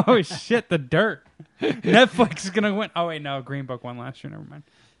 Oh shit! The Dirt. Netflix is gonna win. Oh wait, no. Green Book won last year. Never mind.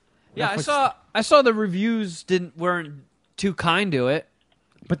 Yeah, Netflix... I saw the reviews weren't too kind to it,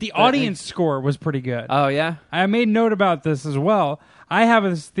 but the audience score was pretty good. Oh yeah. I made note about this as well. I have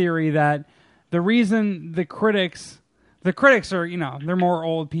this theory that the reason the critics are, you know, they're more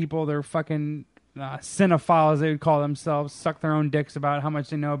old people. They're fucking cinephiles, they would call themselves, suck their own dicks about how much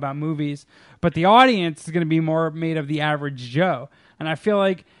they know about movies. But the audience is going to be more made of the average Joe. And I feel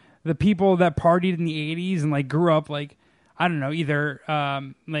like the people that partied in the 80s and like grew up like, I don't know, either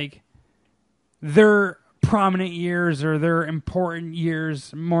like their prominent years or their important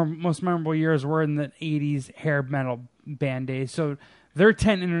years, most memorable years were in the 80s hair metal band days. So they're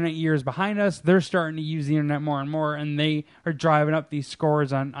 10 internet years behind us. They're starting to use the internet more and more, and they are driving up these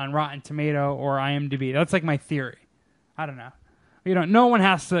scores on Rotten Tomato or IMDb. That's like my theory. I don't know. No one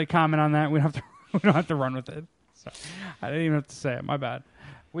has to comment on that. We don't have to run with it. So I didn't even have to say it. My bad.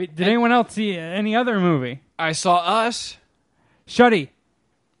 Did anyone else see any other movie? I saw Us. Shuddy,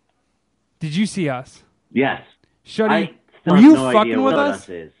 did you see Us? Yes. Shuddy, were you no fucking with us?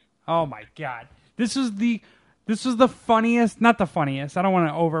 Oh my god. This was the funniest, not the funniest. I don't want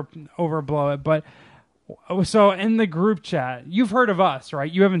to overblow it, but so in the group chat, you've heard of Us,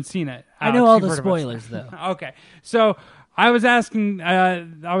 right? You haven't seen it. I know all the spoilers though. Okay. So I was asking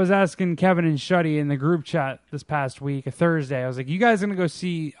Kevin and Shuddy in the group chat this past week, a Thursday. I was like, "You guys gonna go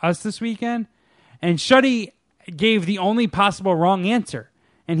see Us this weekend?" And Shuddy gave the only possible wrong answer,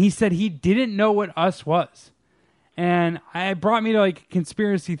 and he said he didn't know what Us was. And it brought me to like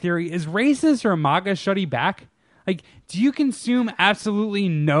conspiracy theory: is racist or MAGA Shuddy back? Like, do you consume absolutely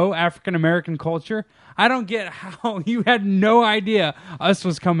no African American culture? I don't get how you had no idea Us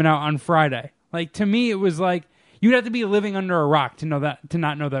was coming out on Friday. Like, to me, it was like you'd have to be living under a rock to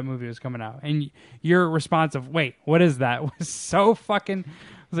not know that movie was coming out. And your response of, wait, what is that? Was so fucking. I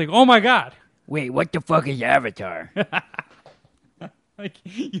was like, oh my god. Wait, what the fuck is Avatar? Like,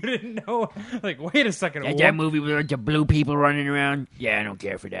 you didn't know. Like, wait a second. That movie with a bunch of blue people running around? Yeah, I don't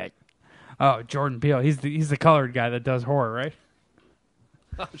care for that. Oh, Jordan Peele. He's the colored guy that does horror, right?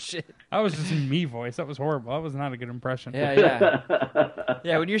 Oh, shit. That was just in me voice. That was horrible. That was not a good impression. Yeah.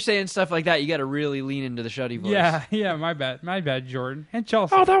 Yeah, when you're saying stuff like that, you got to really lean into the Shuddy voice. Yeah, my bad, Jordan. And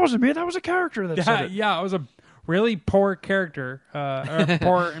Chelsea. Oh, that wasn't me. That was a character that said it. Yeah, it was a really poor character, or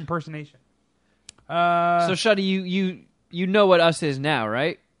poor impersonation. So, Shuddy, you know what Us is now,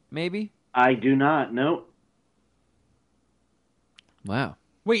 right? Maybe? I do not. Nope. Wow.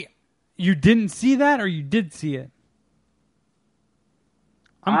 Wait, you didn't see that, or you did see it?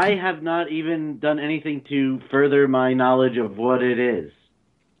 I have not even done anything to further my knowledge of what it is.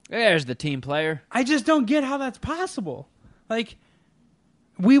 There's the team player. I just don't get how that's possible. Like,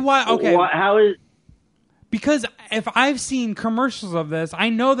 we watch. Okay, How is? because if I've seen commercials of this, I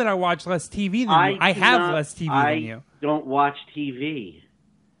know that I watch less TV than you. I have less TV than you. I don't watch TV.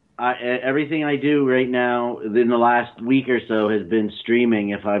 Everything I do right now in the last week or so has been streaming.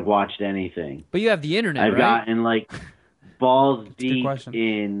 If I've watched anything, But you have the internet, I've right? gotten like balls deep question.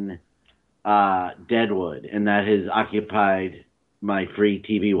 in Deadwood, and that has occupied my free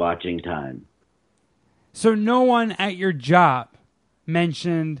TV watching time. So no one at your job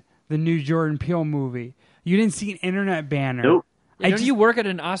mentioned the new Jordan Peele movie. You didn't see an internet banner. Nope. Don't you work at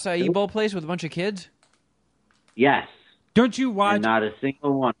an acai bowl place with a bunch of kids? Yes, Don't you watch? and not a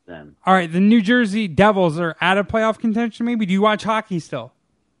single one of them. All right, the New Jersey Devils are out of playoff contention. Maybe do you watch hockey still?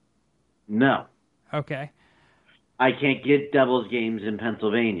 No, Okay. I can't get Devils games in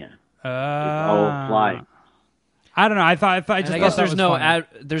Pennsylvania. It's all Uh, fly. I don't know. I thought I And just I guess thought that was funny.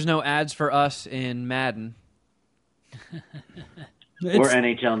 there's no ads for Us in Madden. Or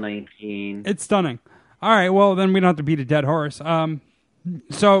NHL 19. It's stunning. All right, well then we don't have to beat a dead horse.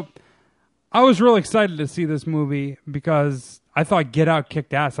 So I was real excited to see this movie because I thought Get Out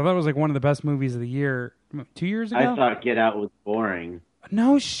kicked ass. I thought it was like one of the best movies of the year 2 years ago. I thought Get Out was boring.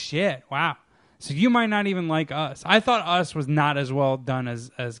 No shit. Wow. So you might not even like Us. I thought Us was not as well done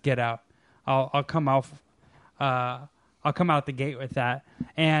as Get Out. I'll come out the gate with that.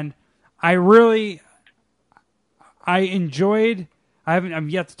 And I enjoyed. I've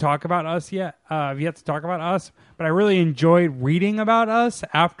yet to talk about Us yet. I've yet to talk about Us, but I really enjoyed reading about Us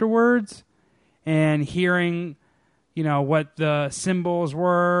afterwards and hearing, what the symbols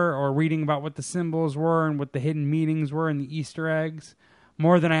were, or reading about what the symbols were and what the hidden meanings were and the Easter eggs,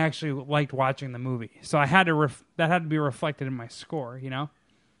 more than I actually liked watching the movie. So I had to that had to be reflected in my score.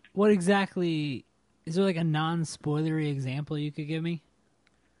 What exactly is there, like a non-spoilery example you could give me?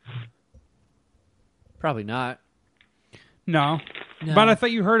 Probably not. No. No. But I thought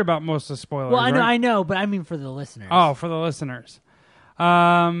you heard about most of the spoilers. Well, I right? know, but I mean for the listeners. Oh, for the listeners.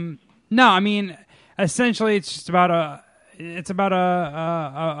 No, I mean, essentially, it's just about a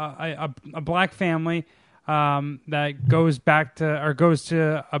black family that goes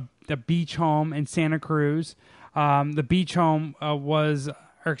to a beach home in Santa Cruz. The beach home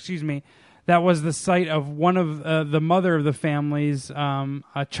that was the site of one of the mother of the family's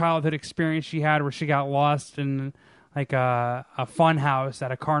a childhood experience she had where she got lost in like a fun house at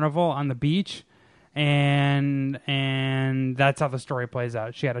a carnival on the beach, and that's how the story plays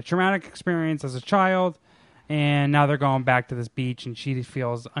out. She had a traumatic experience as a child, and now they're going back to this beach, and she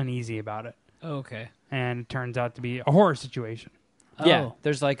feels uneasy about it. Oh, okay. And it turns out to be a horror situation. Yeah, Oh.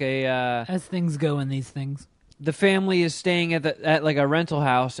 there's like As things go in these things. the family is staying at like a rental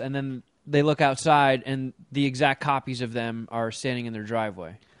house, and then they look outside, and the exact copies of them are standing in their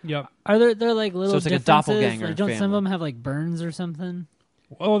driveway. Yep. Are there like little So it's like a differences? doppelganger Like, don't some of family. them have like burns or something?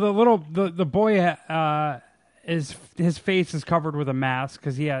 Well, the boy his face is covered with a mask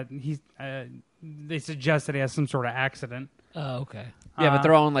because they suggest that he has some sort of accident. Oh, okay. Yeah, but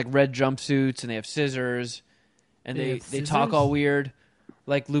they're all in like red jumpsuits, and they have scissors, and They they have they talk scissors? all weird.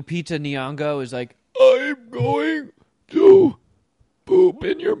 Like Lupita Nyong'o is like, "I'm going to poop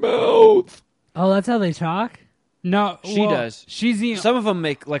in your mouth." Oh, that's how they talk? No, She does. She's the Some of them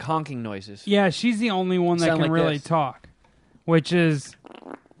make like honking noises. Yeah, she's the only one that Sound can like really this. talk, which is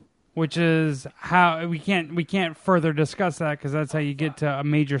how we can't further discuss that because that's how you get to a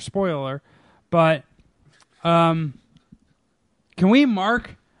major spoiler. But can we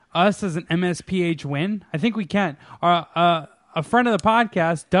mark Us as an MSPH win? I think we can. A friend of the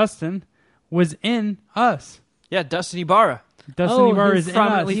podcast, Dustin, was in Us. Yeah, Dustin Ibarra. Dustin Ibarra is in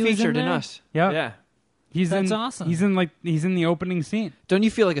prominently Us. He was in featured in there? Us. Yep. Yeah. That's awesome. He's in the opening scene. Don't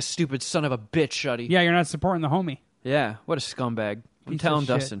you feel like a stupid son of a bitch, Shuddy? Yeah, you're not supporting the homie. Yeah. What a scumbag. I'm Piece of telling shit.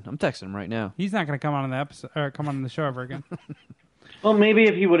 Dustin. I'm texting him right now. He's not going to come on the episode or come on the show ever again. Well, maybe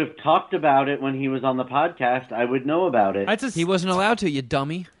if he would have talked about it when he was on the podcast, I would know about it. That's just, He wasn't allowed to, you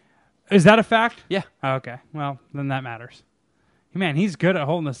dummy. is that a fact? Yeah. Oh, okay. Well, then that matters. Man, he's good at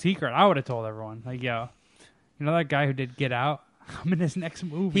holding a secret. I would have told everyone. Like, yo, you know that guy who did Get Out? I'm in his next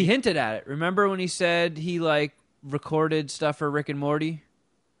movie. He hinted at it. Remember when he said he like recorded stuff for Rick and Morty?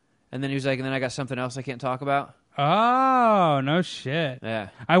 And then he was like, and then I got something else I can't talk about? Oh, no shit. Yeah.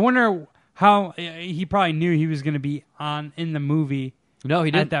 I wonder how he probably knew he was going to be in the movie No, he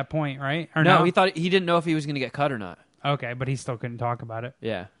at didn't. that point, right? Or No, he didn't know if he was going to get cut or not. Okay, but he still couldn't talk about it.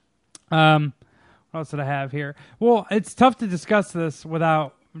 Yeah. What else did I have here? Well, it's tough to discuss this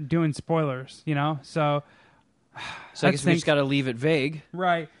without doing spoilers, you know? So So I guess we just got to leave it vague.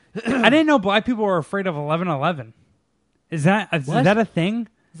 right. I didn't know black people were afraid of 11/11. Is that a thing?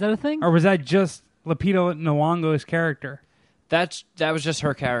 Is that a thing? Or was that just Lupita Nyong'o's character? That was just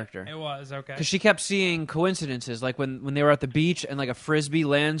her character. It was, okay. Because she kept seeing coincidences, like when they were at the beach and like a frisbee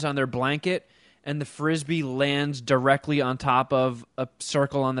lands on their blanket and the frisbee lands directly on top of a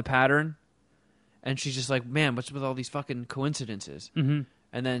circle on the pattern. And she's just like, man, what's with all these fucking coincidences? Mm-hmm.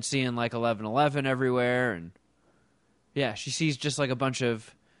 And then seeing like 11/11 everywhere. And yeah, she sees just like a bunch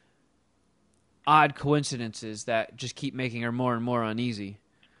of odd coincidences that just keep making her more and more uneasy.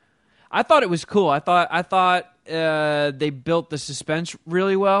 I thought it was cool. I thought they built the suspense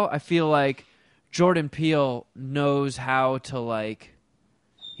really well. I feel like Jordan Peele knows how to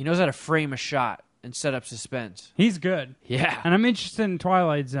he knows how to frame a shot and set up suspense. He's good. Yeah. And I'm interested in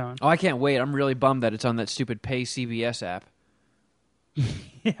Twilight Zone. Oh, I can't wait. I'm really bummed that it's on that stupid Pay CBS app. Yeah,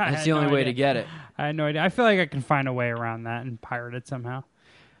 I That's had the only no way idea. to get it. I had no idea. I feel like I can find a way around that and pirate it somehow.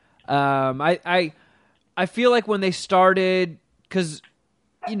 I feel like when they started, because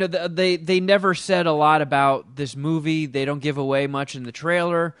they never said a lot about this movie. They don't give away much in the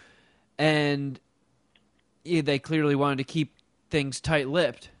trailer, and they clearly wanted to keep things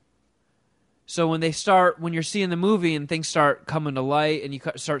tight-lipped. So when you're seeing the movie and things start coming to light, and you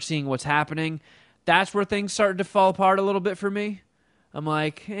start seeing what's happening, that's where things started to fall apart a little bit for me. I'm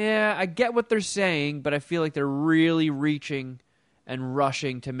like, yeah, I get what they're saying, but I feel like they're really reaching and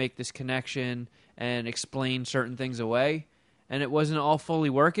rushing to make this connection and explain certain things away. And it wasn't all fully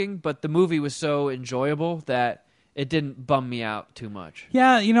working, but the movie was so enjoyable that it didn't bum me out too much.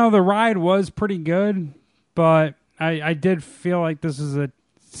 Yeah, the ride was pretty good, but I did feel like this is a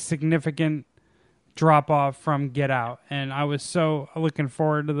significant drop-off from Get Out. And I was so looking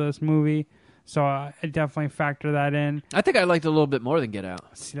forward to this movie, so I definitely factor that in. I think I liked it a little bit more than Get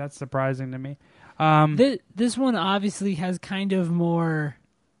Out. See, that's surprising to me. This one obviously has kind of more.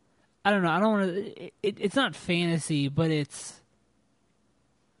 I don't know. I don't want to. It's not fantasy, but it's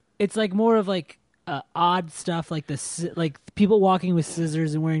like more of like odd stuff, like like people walking with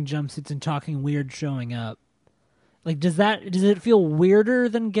scissors and wearing jumpsuits and talking weird, showing up. Like, does it feel weirder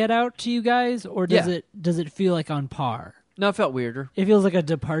than Get Out to you guys, or does it feel like on par? No, it felt weirder. It feels like a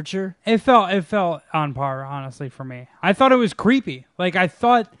departure. It felt on par, honestly, for me. I thought it was creepy. Like, I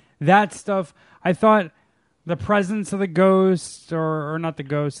thought that stuff. I thought the presence of the ghosts, or not the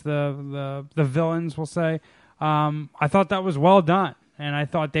ghosts, the villains, we'll say. I thought that was well done, and I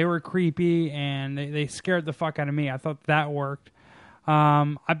thought they were creepy, and they scared the fuck out of me. I thought that worked.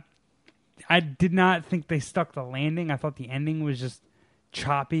 I did not think they stuck the landing. I thought the ending was just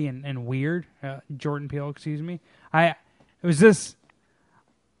choppy and weird. Jordan Peele, excuse me. I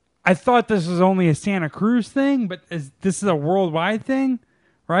thought this was only a Santa Cruz thing, but this is a worldwide thing,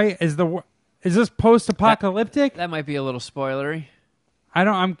 right? Is this post-apocalyptic? That might be a little spoilery. I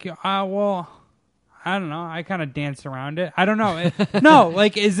don't know. I kind of danced around it. I don't know. No,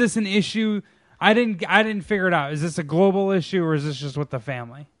 like, is this an issue? I didn't figure it out. Is this a global issue, or is this just with the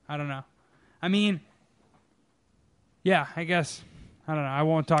family? I don't know. I mean, yeah, I guess. I don't know. I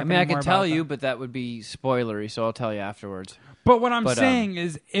won't talk anymore I could tell about you, that. but that would be spoilery, so I'll tell you afterwards. But what I'm saying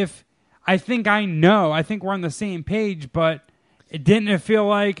is, if I think we're on the same page, but didn't it feel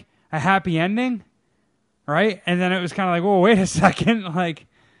like a happy ending? Right? And then it was kind of like, whoa, wait a second. Like,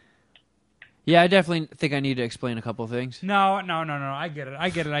 yeah, I definitely think I need to explain a couple things. no. I get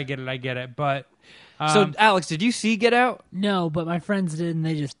it. But So, Alex, did you see Get Out? No, but my friends did, and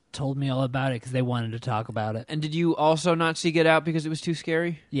they just told me all about it because they wanted to talk about it. And did you also not see Get Out because it was too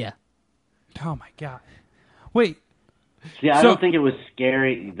scary? Yeah. oh my god, wait. See, I So- don't think it was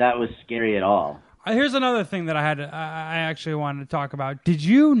scary. That was scary at all. Here's another thing that I actually wanted to talk about. Did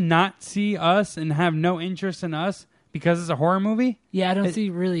you not see Us and have no interest in Us because it's a horror movie? Yeah, I don't see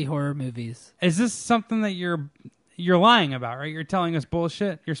really horror movies. Is this something that you're lying about, right? You're telling us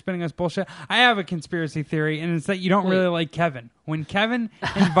bullshit. You're spinning us bullshit. I have a conspiracy theory, and it's that you don't really like Kevin. When Kevin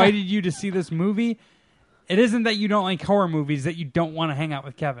invited you to see this movie, it isn't that you don't like horror movies, that you don't want to hang out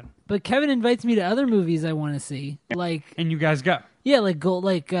with Kevin. But Kevin invites me to other movies I want to see, and you guys go. Yeah,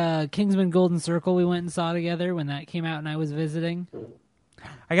 Kingsman Golden Circle we went and saw together when that came out and I was visiting.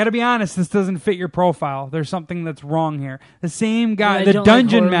 I got to be honest, this doesn't fit your profile. There's something that's wrong here. The same guy, I the don't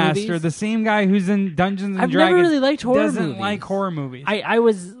Dungeon like horror Master, movies? the same guy who's in Dungeons and I've Dragons, never really liked horror doesn't movies. like horror movies. I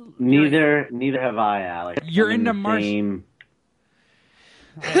was... Neither have I, Alex. You're I'm in into the same...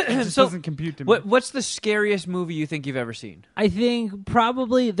 It just So, doesn't compute to me. What's the scariest movie you think you've ever seen? I think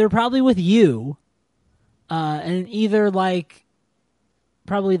they're probably with you, and either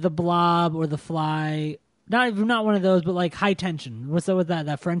probably The Blob or The Fly. Not one of those, but like High Tension. What's up with that?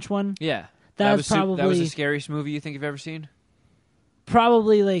 That French one? Yeah. That was was that was the scariest movie you think you've ever seen?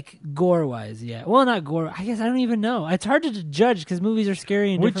 Probably like gore wise, yeah. Well, not gore. I guess I don't even know. It's hard to judge because movies are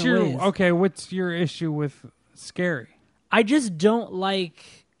scary in different ways. What's your issue with scary? I just don't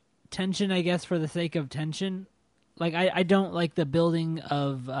like tension, I guess, for the sake of tension. Like, I don't like the building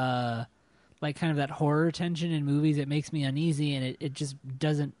of, kind of that horror tension in movies. It makes me uneasy, and it just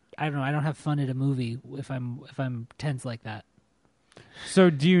doesn't, I don't know, I don't have fun at a movie if I'm tense like that. So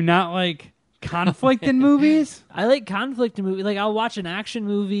do you not like conflict in movies? I like conflict in movies. Like, I'll watch an action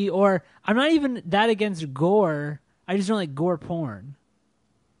movie, or I'm not even that against gore. I just don't like gore porn.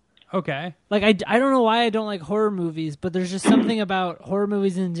 Okay. Like, I don't know why I don't like horror movies, but there's just something about horror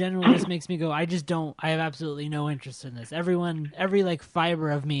movies in general that just makes me go, I have absolutely no interest in this. Every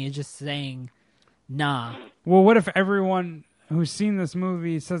fiber of me is just saying, nah. Well, what if everyone who's seen this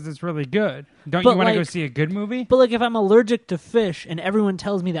movie says it's really good? Don't you want to go see a good movie? But, if I'm allergic to fish and everyone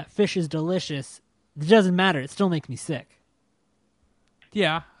tells me that fish is delicious, it doesn't matter. It still makes me sick.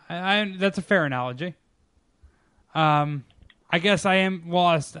 Yeah, I that's a fair analogy. I guess I am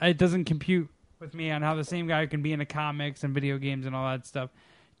lost. It doesn't compute with me on how the same guy who can be into comics and video games and all that stuff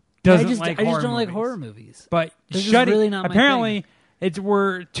doesn't I just don't like horror movies. But really not my apparently, thing.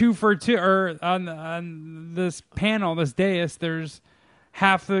 We're 2 for 2. Or on this panel, this dais, there's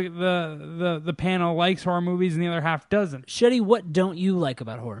half the panel likes horror movies and the other half doesn't. Shetty, what don't you like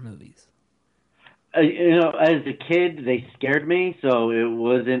about horror movies? As a kid, they scared me, so it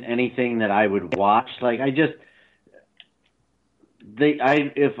wasn't anything that I would watch.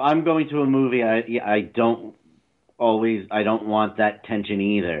 If I'm going to a movie, I don't want that tension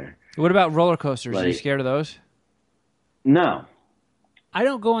either. What about roller coasters? Are you scared of those? No. I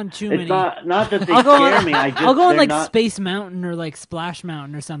don't go on too many. It's not that they scare me. I'll go on Space Mountain or Splash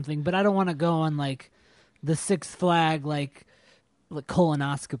Mountain or something, but I don't want to go on the Six Flag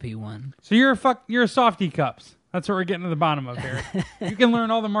colonoscopy one. So you're a softy cups. That's what we're getting to the bottom of here. You can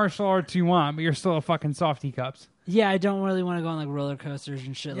learn all the martial arts you want, but you're still a fucking softy cups. Yeah, I don't really want to go on roller coasters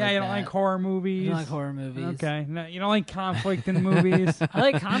and shit like that. Yeah, you don't like horror movies. I don't like horror movies. Okay. No, you don't like conflict in movies. I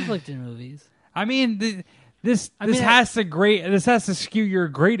like conflict in movies. I mean, this has to skew your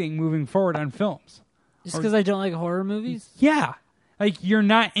grading moving forward on films. Just because I don't like horror movies? Yeah. You're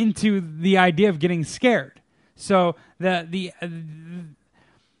not into the idea of getting scared. So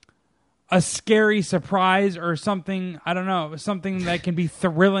a scary surprise or something, I don't know, something that can be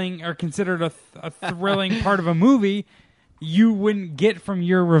thrilling or considered a thrilling part of a movie, you wouldn't get from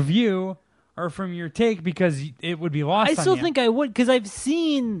your review or from your take because it would be lost on you. I still think I would, because I've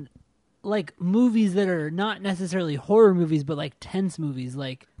seen movies that are not necessarily horror movies, but tense movies.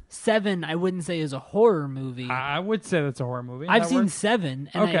 Seven, I wouldn't say is a horror movie. I would say that's a horror movie. I've seen Seven.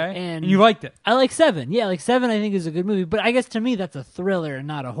 And okay. And you liked it. I like Seven. Yeah, Seven I think is a good movie. But I guess to me that's a thriller and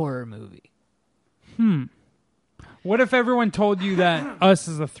not a horror movie. What if everyone told you that Us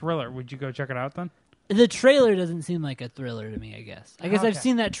is a thriller? Would you go check it out then? The trailer doesn't seem like a thriller to me, I guess. I guess Okay. I've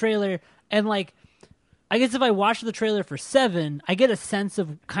seen that trailer, and I guess if I watch the trailer for Seven, I get a sense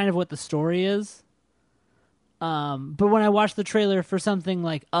of kind of what the story is. But when I watch the trailer for something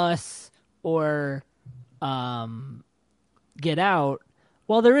like Us or Get Out,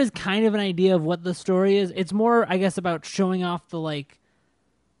 while there is kind of an idea of what the story is, it's more, I guess, about showing off the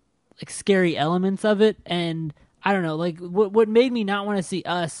scary elements of it. And I don't know, what made me not want to see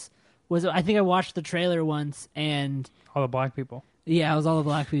Us was I think I watched the trailer once and All the black people. yeah, it was all the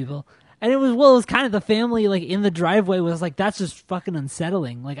black people. And it was kind of the family in the driveway was that's just fucking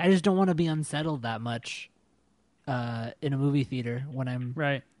unsettling. I just don't want to be unsettled that much in a movie theater when I'm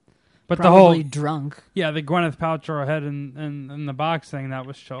Right. But probably drunk. Yeah, the Gwyneth Paltrow head in the box thing, that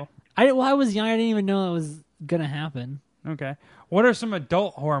was chill. I was young. I didn't even know it was gonna happen. Okay. What are some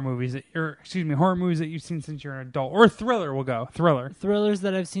adult horror movies horror movies that you've seen since you're an adult? Or thriller, we'll go. Thriller. Thrillers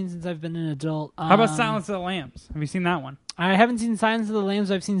that I've seen since I've been an adult. How about Silence of the Lambs? Have you seen that one? I haven't seen Silence of the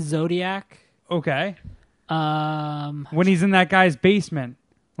Lambs. I've seen Zodiac. Okay. Um, When he's in that guy's basement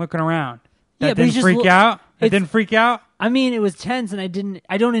looking around. That Yeah, but he's didn't just freak out? It it's- didn't freak out? I mean, it was tense, and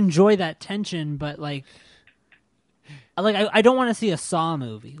I don't enjoy that tension, but like I don't want to see a Saw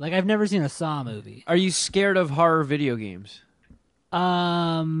movie. Like I've never seen a Saw movie. Are you scared of horror video games?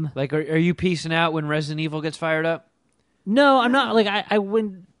 Like, are you piecing out when Resident Evil gets fired up? No, I'm not. Like I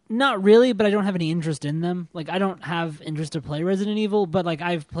wouldn't. Not really, but I don't have any interest in them. Like I don't have interest to play Resident Evil, but like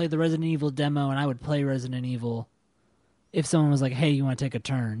I've played the Resident Evil demo, and I would play Resident Evil if someone was like, "Hey, you want to take a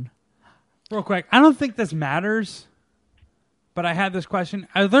turn?" Real quick, I don't think this matters, but I had this question.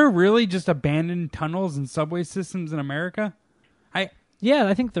 Are there really just abandoned tunnels and subway systems in America? Yeah,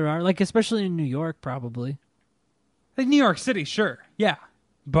 I think there are. Like especially in New York, probably. Like New York City, sure. Yeah.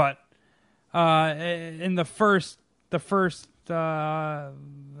 But in the first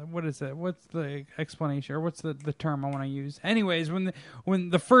what is it? What's the explanation, or what's the term I want to use? Anyways, when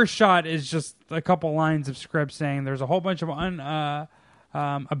the first shot is just a couple lines of script saying there's a whole bunch of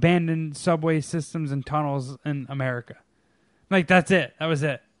abandoned subway systems and tunnels in America. Like, that's it. That was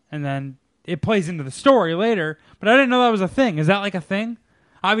it. And then it plays into the story later, but I didn't know that was a thing. Is that like a thing?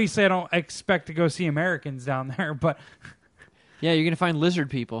 Obviously, I don't expect to go see Americans down there, but... Yeah, you're going to find lizard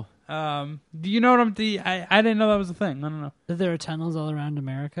people. Do you know what I didn't know that was a thing. I don't know. That there are tunnels all around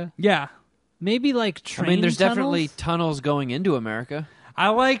America. Yeah. Maybe like train there's tunnels? definitely tunnels going into America. I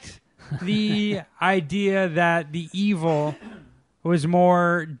liked the idea that the evil was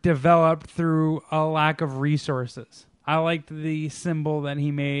more developed through a lack of resources. I liked the symbol that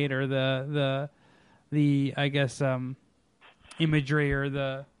he made, or the I guess imagery or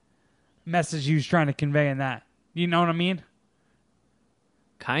the message he was trying to convey in that. You know what I mean?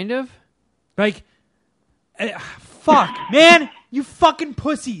 Kind of. Like, fuck, man, you fucking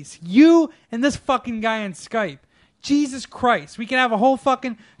pussies. You and this fucking guy on Skype. Jesus Christ. We can have a whole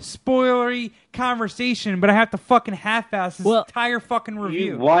fucking spoilery conversation, but I have to fucking half-ass this entire fucking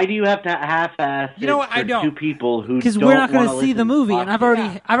review. Why do you have to half-ass You know what? for I don't. two people who Because don't we're not going to to see the movie, and I've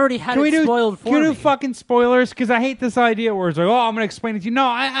already had it spoiled for Can we me. do fucking spoilers? Because I hate this idea where it's like, oh, I'm going to explain it to you. No,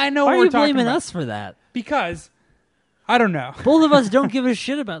 I know Why what are we're you talking blaming about. us for that? Because, I don't know. Both of us don't give a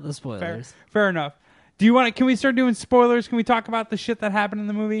shit about the spoilers. Fair enough. Do you want to? Can we start doing spoilers? Can we talk about the shit that happened in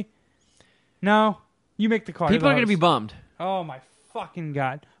the movie? No? You make the call. People are going to be bummed. Oh my fucking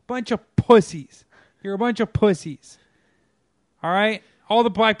God. Bunch of pussies. You're a bunch of pussies. All right? All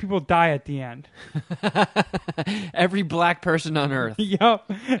the black people die at the end. Every black person on Earth.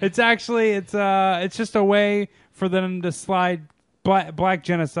 Yup. It's actually, it's just a way for them to slide black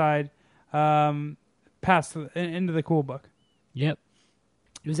genocide past into the cool book. Yep.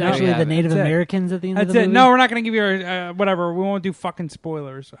 It was There you actually have the it. Native That's it. Americans at the end That's of the it. movie. No, we're not going to give you whatever. We won't do fucking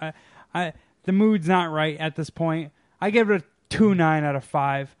spoilers. The mood's not right at this point. I give it a 2.9 out of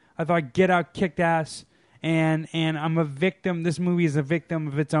 5. I thought Get Out kicked ass, and I'm a victim. This movie is a victim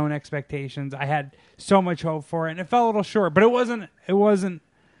of its own expectations. I had so much hope for it, and it fell a little short. But it wasn't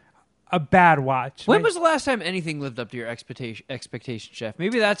a bad watch. When was the last time anything lived up to your expectation, Chef?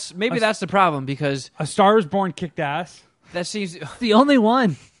 Maybe that's the problem, because A Star Is Born kicked ass. that seems The only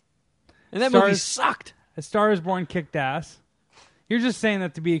one. and that Stars- movie sucked. A Star Is Born kicked ass. You're just saying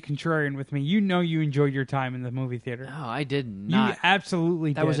that to be a contrarian with me. You know you enjoyed your time in the movie theater. No, I did You not.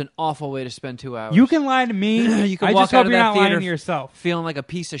 absolutely That did. was an awful way to spend 2 hours. You can lie to me. You can I walk just out hope of you're that not lying theater to yourself. feeling like a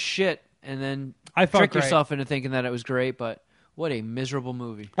piece of shit, and then I felt trick great. yourself into thinking that it was great. But what a miserable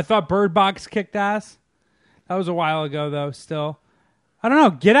movie. I thought Bird Box kicked ass. That was a while ago, though. Still, I don't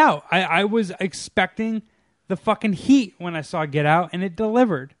know. Get Out. I was expecting the fucking heat when I saw Get Out, and it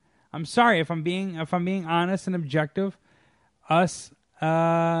delivered. I'm sorry if I'm being honest and objective. I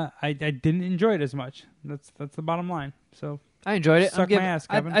didn't enjoy it as much. That's the bottom line. So I enjoyed it. Suck my ass,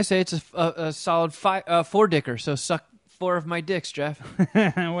 Kevin. I say it's a solid 4 dicker. So suck 4 of my dicks, Jeff.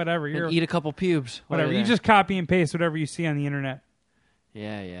 whatever. You're And eat a couple pubes. while whatever. you're You there. just copy and paste whatever you see on the internet.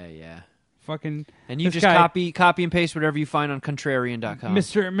 Yeah. Fucking And you this just guy, copy and paste whatever you find on contrarian.com.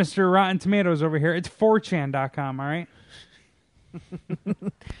 Mr. Rotten Tomatoes over here. It's 4chan.com. All right.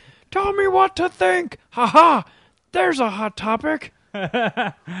 Tell me what to think. Ha! There's a hot topic.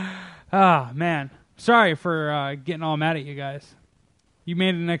 Ah, man. Sorry for getting all mad at you guys. You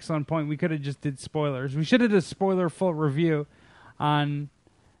made an excellent point. We could have just did spoilers. We should have did a spoiler-full review during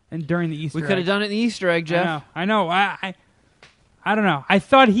the Easter We could have egg. done it in the Easter egg, Jeff. I know. I don't know. I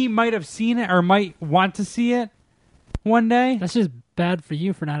thought he might have seen it or might want to see it one day. That's just bad for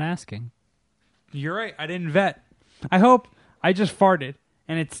you for not asking. You're right. I didn't vet. I hope I just farted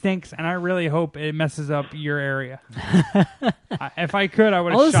and it stinks, and I really hope it messes up your area. If I could, I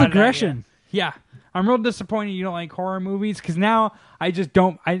would have All this shot it at you. aggression. Yeah. I'm real disappointed you don't like horror movies because now I just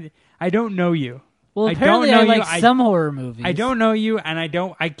don't. I don't know you. Well, I apparently don't know I like you. some horror movies. I don't know you, and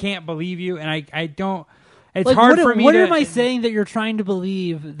I can't believe you, and I don't. It's Like, hard what, for me. what to, am I saying that you're trying to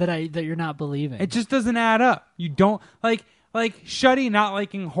believe that you're not believing? It just doesn't add up. You don't like Shuddy not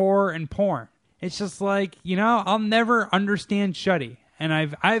liking horror and porn. It's just like, I'll never understand Shuddy, and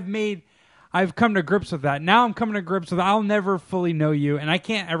I've come to grips with that. Now I'm coming to grips with I'll never fully know you, and I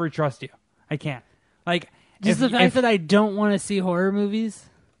can't ever trust you. I can't. Like just the fact that I don't want to see horror movies.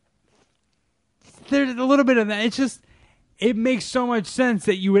 There's a little bit of that. It's just it makes so much sense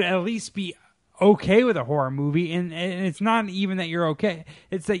that you would at least be okay with a horror movie, and it's not even that you're okay.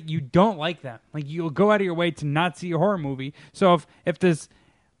 It's that you don't like them. Like you'll go out of your way to not see a horror movie. So if this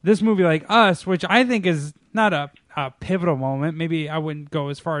movie like Us, which I think is not a pivotal moment, maybe I wouldn't go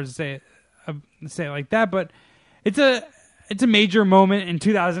as far as to say it like that, but it's a major moment in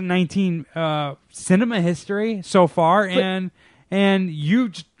 2019 cinema history so far, and you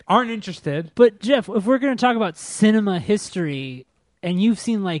just aren't interested. But Jeff, if we're going to talk about cinema history, and you've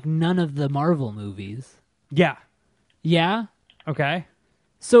seen like none of the Marvel movies, Yeah. yeah. Okay.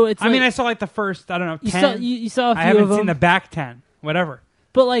 So it's. I mean, I saw like the first, I don't know, 10. You saw a few I haven't of them. seen the back 10. Whatever.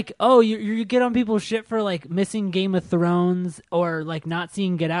 But like, you get on people's shit for like missing Game of Thrones or like not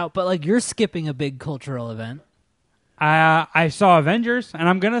seeing Get Out, but like you're skipping a big cultural event. I saw Avengers, and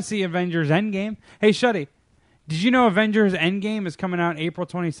I'm going to see Avengers Endgame. Hey, Shuddy, did you know Avengers Endgame is coming out April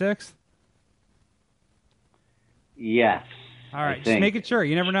 26th? Yes. All I right, just think. making sure.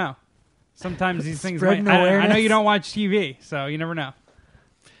 You never know. Sometimes these things Spreading might... I know awareness. you don't watch TV, so you never know.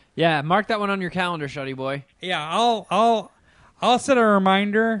 Yeah, mark that one on your calendar, Shuddy boy. Yeah, I'll set a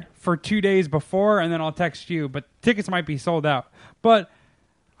reminder for 2 days before, and then I'll text you. But tickets might be sold out. But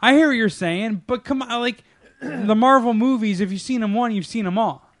I hear what you're saying. But come on, like the Marvel movies, if you've seen them one, you've seen them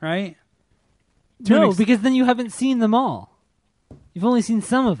all, right? To an No, ex- because then you haven't seen them all. You've only seen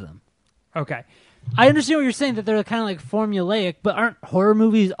some of them. Okay. I understand what you're saying, that they're kind of like formulaic, but aren't horror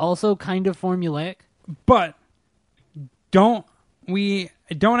movies also kind of formulaic? But don't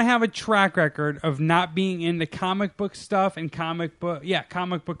have a track record of not being into comic book stuff and comic book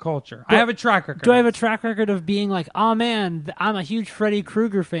culture. I have a track record. Do I have a track record of being like, oh man, I'm a huge Freddy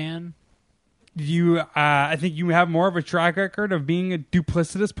Krueger fan? I think you have more of a track record of being a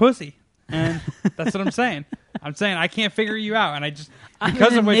duplicitous pussy, and that's what I'm saying. I'm saying I can't figure you out, and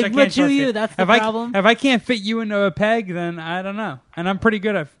because an of which I enigma can't to trust you, you. that's the if problem? If I can't fit you into a peg, then I don't know. And I'm pretty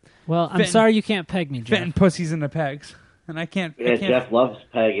good at Well, I'm Fitting- sorry you can't peg me, Jeff. fitting pussies into pegs, and I can't. Yeah, I can't Jeff loves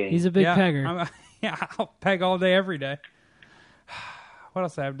pegging. He's a big yeah, pegger. I'll peg all day, every day. What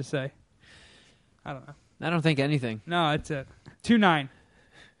else I have to say? I don't know. I don't think anything. No, that's it. 2-9.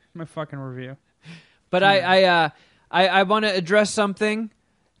 My fucking review. But I want to address something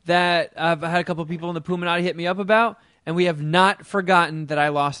that I've had a couple people in the Puminati hit me up about, and we have not forgotten that I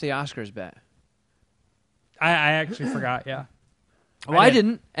lost the Oscars bet. I actually forgot. Yeah. Well, I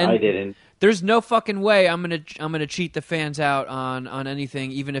didn't. And I didn't. There's no fucking way I'm gonna cheat the fans out on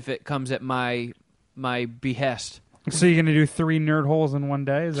anything, even if it comes at my behest. So you're gonna do 3 nerd holes in one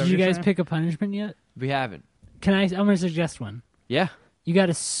day? Is that Did what you you're guys saying? pick a punishment yet? We haven't. I'm going to suggest one. Yeah. You got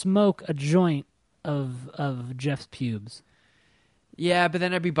to smoke a joint of Jeff's pubes. Yeah, but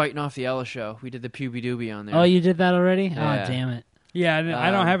then I'd be biting off the Ella show. We did the puby doobie on there. Oh, you did that already? Yeah. Oh, damn it. Yeah,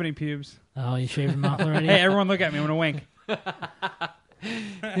 I don't have any pubes. Oh, you shaved them off already? Hey, everyone, look at me. I'm gonna wink.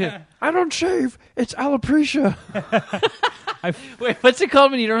 I don't shave. It's alopecia. Wait, what's it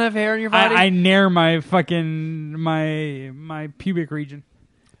called when you don't have hair in your body? I nair my fucking my pubic region.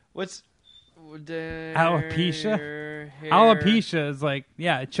 What's Alopecia? hair- Alopecia is like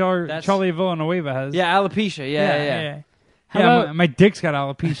That's- Charlie Villanueva has. Yeah, alopecia. Yeah. How Yeah, about- my dick's got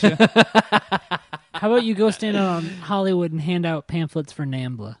alopecia. How about you go stand out on Hollywood and hand out pamphlets for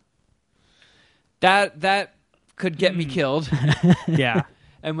NAMBLA? That could get me killed. Yeah.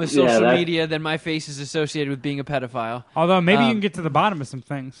 And with Yeah, social that- media, then my face is associated with being a pedophile. Although maybe you Um, can get to the bottom of some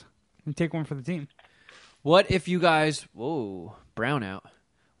things and take one for the team. What if you guys... Whoa, brownout.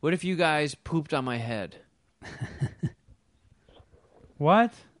 What if you guys pooped on my head?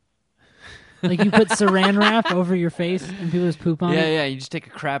 What? Like you put saran wrap over your face and people just poop on Yeah, it? yeah, you just take a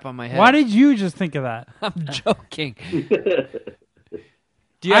crap on my head. Why did you just think of that? I'm joking.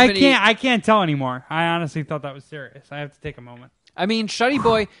 Do you have I can't tell anymore. I honestly thought that was serious. I have to take a moment. I mean, Shuddy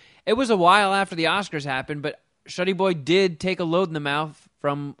Boy, it was a while after the Oscars happened, but Shuddy Boy did take a load in the mouth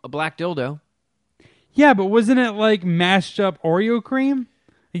from a black dildo. Yeah, but wasn't it like mashed up Oreo cream?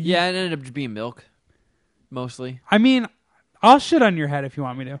 Yeah, it ended up just being milk, mostly. I mean, I'll shit on your head if you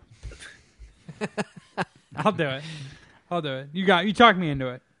want me to. I'll do it. You talk me into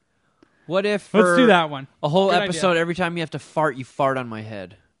it. What if Let's for do that one. a whole Good episode, idea. every time you have to fart, you fart on my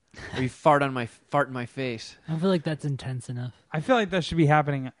head, or you fart in my face? I feel like that's intense enough. I feel like that should be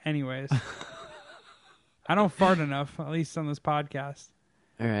happening anyways. I don't fart enough, at least on this podcast.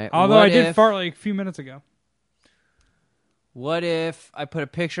 All right. Although I did fart like a few minutes ago. What if I put a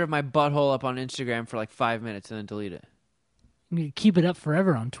picture of my butthole up on Instagram for like 5 minutes and then delete it? You could keep it up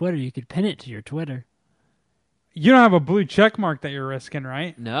forever on Twitter. You could pin it to your Twitter. You don't have a blue check mark that you're risking,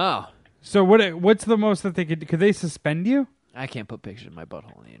 right? No, So what's the most that they could they suspend you? I can't put pictures of my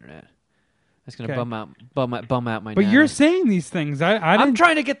butthole on the internet. That's gonna Okay. bum out my. But nana. you're saying these things. I'm just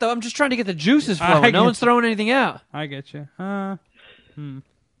trying to get the juices I flowing. get No one's you. throwing anything out. I get you.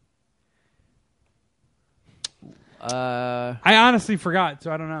 Uh, I honestly forgot,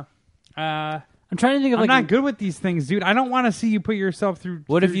 so I don't know. I'm trying to think of I'm like not good with these things, dude. I don't want to see you put yourself through.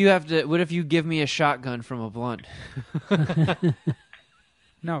 what if you give me a shotgun from a blunt?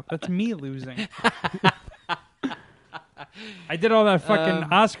 No, that's me losing. I did all that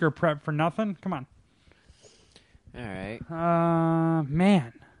fucking Oscar prep for nothing. Come on. All right.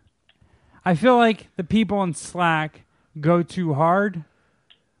 Man. I feel like the people in Slack go too hard.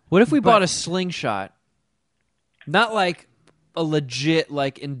 What if we But- bought a slingshot? Not like a legit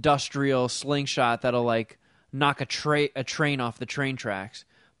like industrial slingshot that'll like knock a train off the train tracks,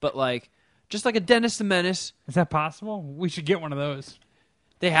 but like just like a Dennis the Menace. Is that possible? We should get one of those.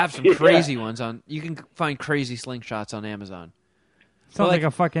 They have some crazy ones on. You can find crazy slingshots on Amazon. Sounds like- like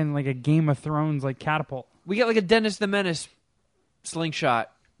a fucking like a Game of Thrones like catapult. We get like a Dennis the Menace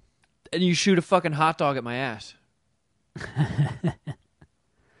slingshot, and you shoot a fucking hot dog at my ass.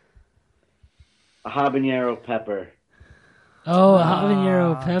 A habanero pepper. a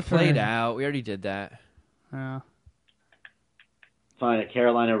habanero pepper. Played out. We already did that. Yeah. Fine, a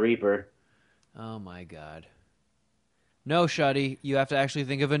Carolina Reaper. Oh my god. No, Shuddy. You have to actually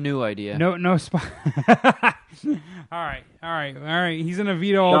think of a new idea. No spot. All right. He's gonna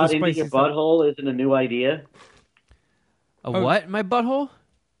veto all Shot the into spicy your stuff. butthole isn't a new idea. A what? My butthole?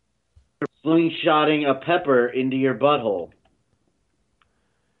 Slingshotting a pepper into your butthole.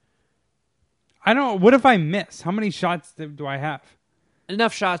 I don't. What if I miss? How many shots do I have?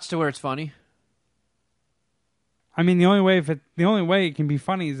 Enough shots to where it's funny. I mean, the only way it can be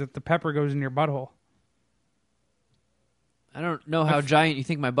funny is if the pepper goes in your butthole. I don't know how giant you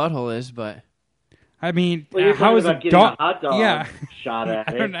think my butthole is, but I mean, Well, you're how talking is about a getting dog? a hot dog Yeah. shot at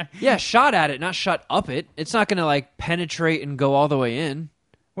I don't it. know. yeah, shot at it, not shut up it. It's not gonna like penetrate and go all the way in.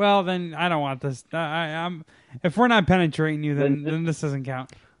 Well, then I don't want this. I'm. If we're not penetrating you, then this doesn't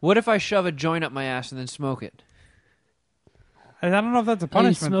count. What if I shove a joint up my ass and then smoke it? I don't know if that's a Oh, you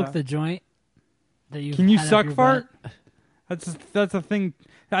punishment. smoke though. the joint that you Can you had up suck your fart? butt? That's a thing.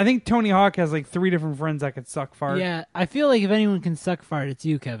 I think Tony Hawk has like 3 different friends that could suck fart. Yeah, I feel like if anyone can suck fart, it's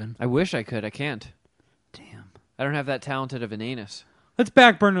you, Kevin. I wish I could. I can't. Damn. I don't have that talented of an anus. Let's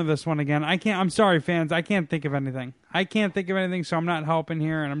back burner this one again. I can't. I'm sorry, fans. I can't think of anything. So I'm not helping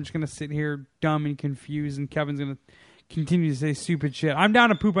here, and I'm just gonna sit here dumb and confused. And Kevin's gonna continue to say stupid shit. I'm down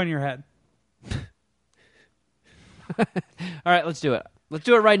to poop on your head. All right, let's do it. Let's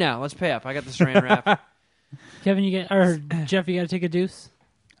do it right now. Let's pay up. I got the saran wrap. Kevin, Jeff, you got to take a deuce.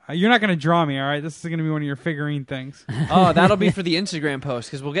 You're not gonna draw me, all right? This is gonna be one of your figurine things. Oh, that'll be for the Instagram post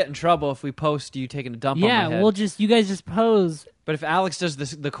because we'll get in trouble if we post you taking a dump on my Yeah, head. you guys just pose. But if Alex does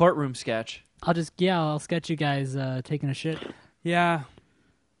the courtroom sketch, I'll sketch you guys taking a shit. Yeah,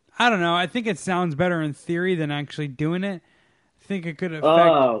 I don't know. I think it sounds better in theory than actually doing it. I think it could affect.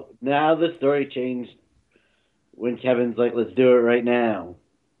 Oh, now the story changed when Kevin's like, let's do it right now.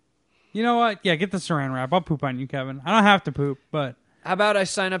 You know what? Yeah, get the saran wrap. I'll poop on you, Kevin. I don't have to poop, but how about I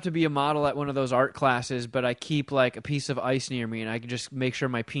sign up to be a model at one of those art classes, but I keep like a piece of ice near me and I can just make sure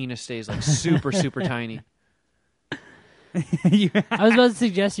my penis stays like super, super tiny. you I was about to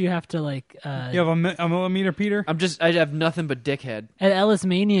suggest you have to like have a millimeter, Peter. I have nothing but dickhead. at Ellis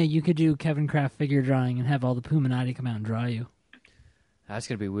Mania you could do Kevin Kraft figure drawing and have all the Puminati come out and draw you. That's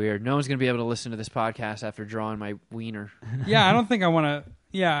going to be weird. No one's going to be able to listen to this podcast after drawing my wiener. Yeah, I don't think I want to.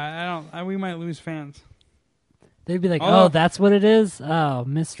 Yeah, I don't. We might lose fans. They'd be like, Oh. "Oh, that's what it is? Oh,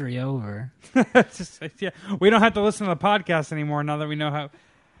 mystery over." It's just, yeah, we don't have to listen to the podcast anymore now that we know how.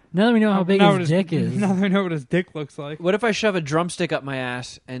 Now that we know how big now his what dick is. Now that we know what his dick looks like. What if I shove a drumstick up my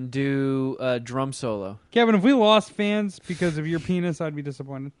ass and do a drum solo? Kevin, if we lost fans because of your penis, I'd be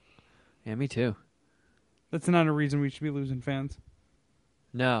disappointed. Yeah, me too. That's not a reason we should be losing fans.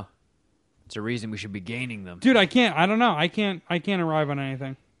 No. It's a reason we should be gaining them. Dude, I can't. I don't know. I can't arrive on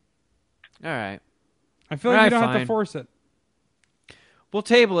anything. All right. I feel like All you don't right, have to fine. force it. We'll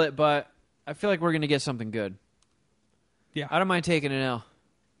table it, but I feel like we're going to get something good. Yeah. I don't mind taking an L.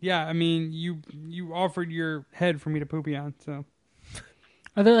 Yeah, I mean, you offered your head for me to poopy on, so.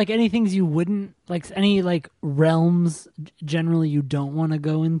 Are there like any things you wouldn't like? Any like realms generally you don't want to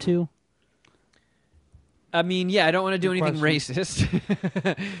go into? I mean, yeah, I don't want to do Good anything racist.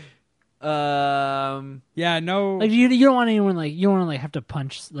 Yeah, no. Like you don't want anyone like you don't want to like have to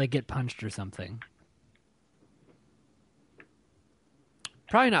punch like get punched or something.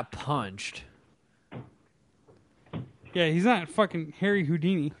 Probably not punched. Yeah, he's not fucking Harry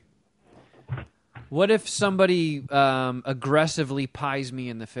Houdini. What if somebody aggressively pies me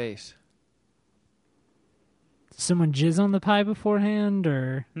in the face? Someone jizz on the pie beforehand,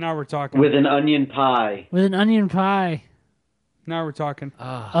 or Now we're talking. With an onion pie. with an onion pie, Now we're talking.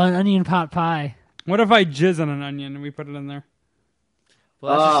 an onion pot pie. What if I jizz on an onion and we put it in there?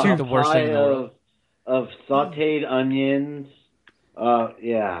 Well, that's just a the worst thing in the pie world. of sautéed onions.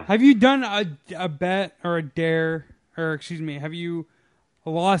 Yeah. Have you done a bet or a dare, or excuse me, have you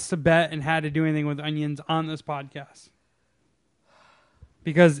lost a bet and had to do anything with onions on this podcast?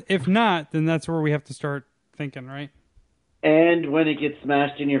 Because if not, then that's where we have to start thinking, right? And when it gets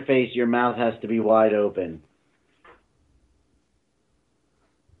smashed in your face, your mouth has to be wide open.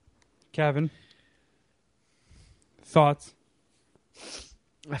 Kevin, thoughts?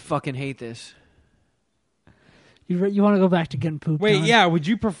 I fucking hate this. You want to go back to getting pooped Wait, on? yeah, would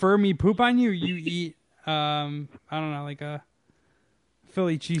you prefer me poop on you? You eat, I don't know, like a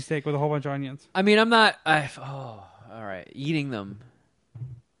Philly cheesesteak with a whole bunch of onions. I mean, I'm not... all right. Eating them.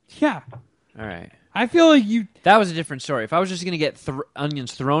 Yeah. All right. I feel like you... That was a different story. If I was just going to get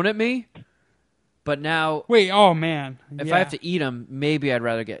onions thrown at me, but now Wait, oh, man. if Yeah. I have to eat them, maybe I'd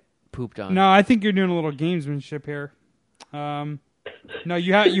rather get pooped on. No, I think you're doing a little gamesmanship here. No,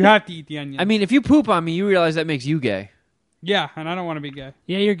 you have to eat the onion. I mean, if you poop on me, you realize that makes you gay. yeah, and I don't want to be gay.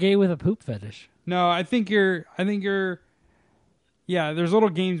 Yeah, you're gay with a poop fetish. No, I think you're. Yeah, there's a little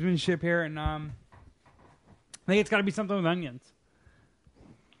gamesmanship here, and I think it's got to be something with onions.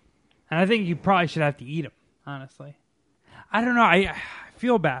 And I think you probably should have to eat them. Honestly, I don't know. I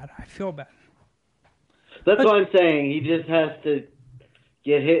feel bad. That's what I'm saying. He just has to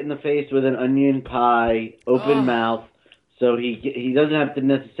get hit in the face with an onion pie, open mouth, so he doesn't have to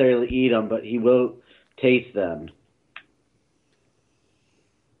necessarily eat them, but he will taste them.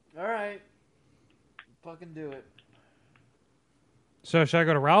 All right. Fucking do it. So should I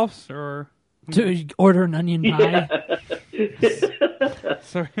go to Ralph's or? To order an onion pie.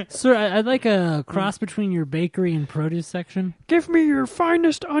 Sorry. Sir, I'd like a cross between your bakery and produce section. Give me your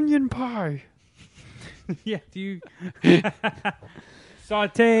finest onion pie. Yeah, do you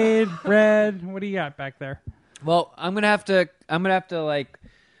sautéed, red? What do you got back there? Well, I'm gonna have to like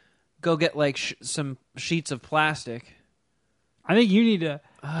go get like some sheets of plastic. I think you need to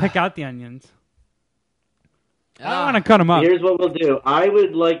pick out the onions. I don't want to cut them up. Here's what we'll do. I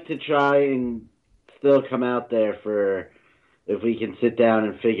would like to try and still come out there for if we can sit down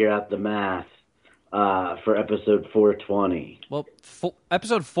and figure out the math for episode 420. Well,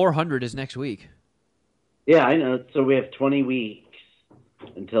 episode 400 is next week. Yeah, I know. So we have 20 weeks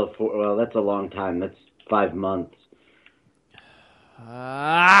until well, that's a long time. That's 5 months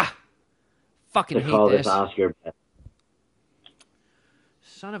Fucking to hate call this. this Oscar bet.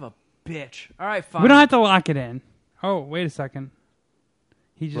 Son of a bitch. All right, fine. We don't have to lock it in. Oh, wait a second.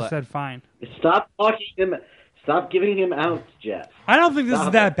 He just What? said fine. Stop talking him. Stop giving him outs, Jeff. I don't think this is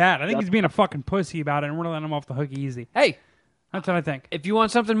Stop that it. bad. I think Stop. he's being a fucking pussy about it, and we're letting him off the hook easy. Hey, That's what I think. if you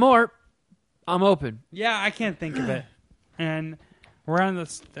want something more, I'm open. Yeah, I can't think of it. And we're on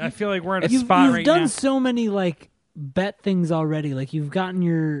this. I feel like we're in a You've spot right done now. so many like bet things already. Like you've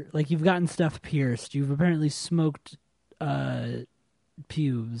gotten stuff pierced. You've apparently smoked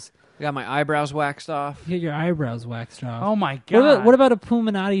pubes. I got my eyebrows waxed off. You get your eyebrows waxed off. Oh my god! What about a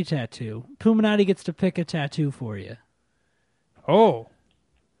Puminati tattoo? Puminati gets to pick a tattoo for you. Oh.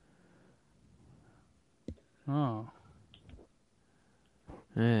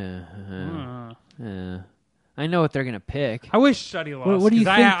 Yeah. I know what they're gonna pick. I wish Shuddy lost. What do you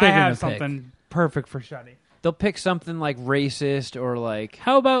 'cause think I they're have gonna pick? something perfect for Shuddy. They'll pick something like racist or like.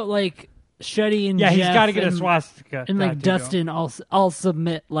 How about like Shuddy and Yeah, Jeff he's got to get a and- swastika. and like tattoo Dustin, I'll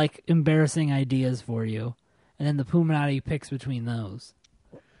submit like embarrassing ideas for you, and then the Puminati picks between those.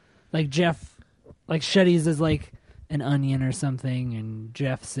 Like Jeff, like Shuddy's is like an onion or something, and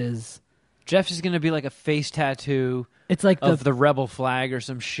Jeff's is Jeff is going to be like a face tattoo It's like of the rebel flag or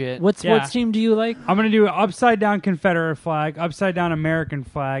some shit. what Yeah. sports team do you like? I'm going to do an upside down Confederate flag, upside down American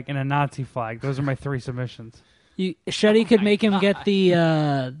flag, and a Nazi flag. Those are my 3 submissions. Shetty could make him get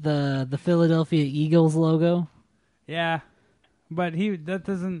the Philadelphia Eagles logo. Yeah, but that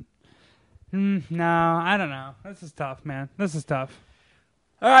doesn't. No, I don't know. This is tough, man. This is tough.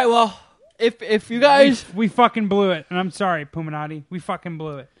 All right, well, if you guys... We fucking blew it, and I'm sorry, Puminati. We fucking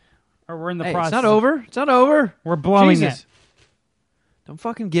blew it. Or we're in the Hey, process. it's not over. It's not over. We're blowing Jesus. it. Don't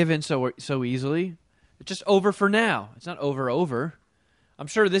fucking give in so easily. It's just over for now. It's not over. I'm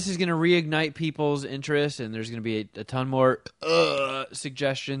sure this is going to reignite people's interest, and there's going to be a ton more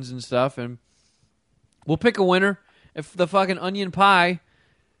suggestions and stuff, and we'll pick a winner. If the fucking onion pie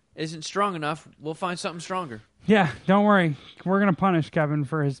isn't strong enough, we'll find something stronger. Yeah, don't worry. We're going to punish Kevin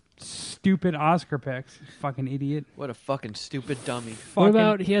for his stupid Oscar picks. Fucking idiot. What a fucking stupid dummy. What Fucking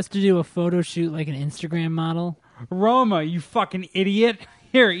about he has to do a photo shoot like an Instagram model? Roma, you fucking idiot.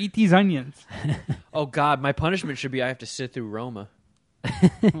 Here, eat these onions. Oh, God, my punishment should be I have to sit through Roma.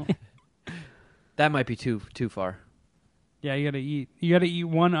 That might be too far. Yeah, you got to eat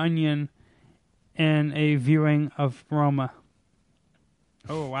 1 onion and a viewing of Roma.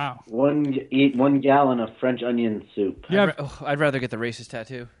 Oh, wow. Eat 1 gallon of French onion soup. Yeah. I'd rather get the racist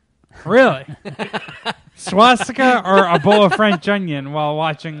tattoo. Really? Swastika or a bowl of French onion while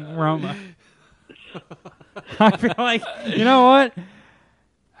watching Roma? I feel like, you know what?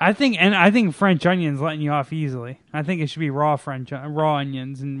 I think French onion's letting you off easily. I think it should be raw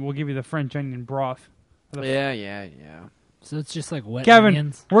onions, and we'll give you the French onion broth. Yeah. So it's just like wet Kevin,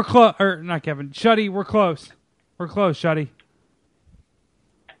 onions. we're close. Or not Kevin. Shuddy, we're close. We're close, Shuddy.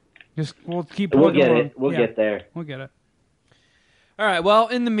 We'll keep We'll plugging get along. it. We'll Yeah, get there. We'll get it. All right, well,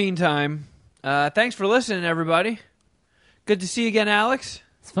 in the meantime, thanks for listening, everybody. Good to see you again, Alex.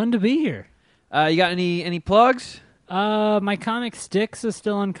 It's fun to be here. You got any plugs? My comic Styx is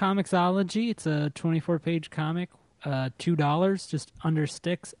still on Comixology. It's a 24-page comic. $2, just under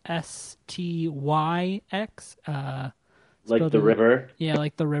Styx, STYX. Like the river. Yeah,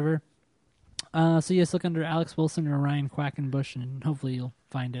 like the river. So just look under Alex Wilson or Ryan Quackenbush, and hopefully you'll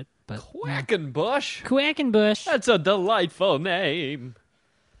find it. But Quackenbush. Quackenbush. That's a delightful name.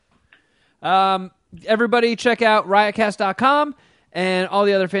 Everybody check out riotcast.com and all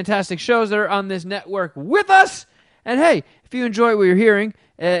the other fantastic shows that are on this network with us. And hey, if you enjoy what you're hearing,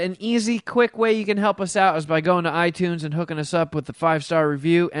 an easy, quick way you can help us out is by going to iTunes and hooking us up with the 5-star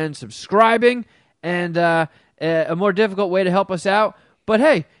review and subscribing. And a more difficult way to help us out, but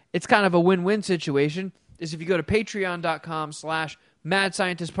hey, it's kind of a win-win situation, is if you go to patreon.com/Mad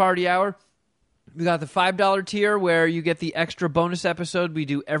Scientist Party Hour. We got the $5 tier where you get the extra bonus episode we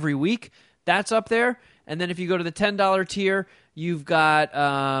do every week. That's up there. And then if you go to the $10 tier, you've got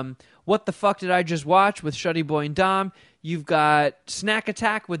What the Fuck Did I Just Watch with Shuddy Boy and Dom. You've got Snack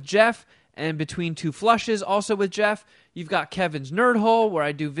Attack with Jeff and Between Two Flushes also with Jeff. You've got Kevin's Nerd Hole where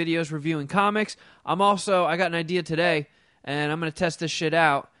I do videos reviewing comics. I got an idea today and I'm going to test this shit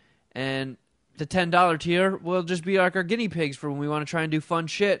out. And the $10 tier will just be like our guinea pigs for when we want to try and do fun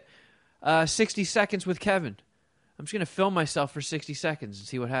shit. 60 seconds with Kevin. I'm just going to film myself for 60 seconds and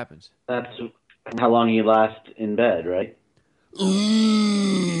see what happens. That's how long you last in bed, right?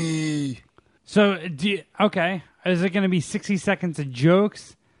 So, okay. Is it going to be 60 seconds of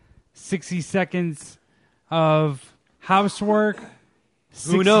jokes? 60 seconds of housework?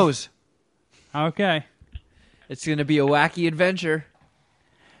 Who knows? Okay. It's going to be a wacky adventure.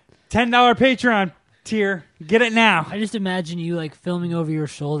 $10 Patreon tier. Get it now. I just imagine you like filming over your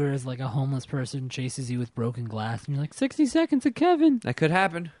shoulder as like a homeless person chases you with broken glass, and you're like 60 seconds of Kevin. That could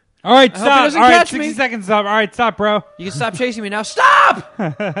happen. All right, I hope he stop. doesn't All right, catch 60 me. seconds up. All right, stop, bro. You can stop chasing me now. Stop!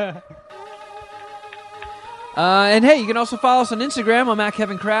 And hey, you can also follow us on Instagram. I'm at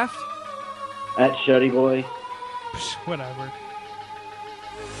Kevin Kraft. At Shuddy Boy. Psh, whatever.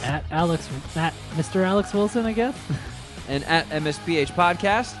 At Mr. Alex Wilson, I guess. And at MSPH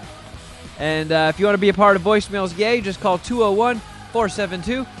Podcast. And if you want to be a part of Voicemails Yay, just call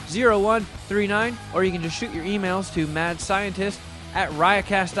 201-472-0139, or you can just shoot your emails to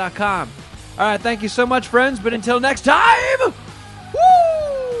madscientist@riotcast.com. All right, thank you so much, friends, but until next time,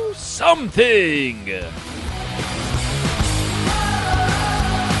 woo, something!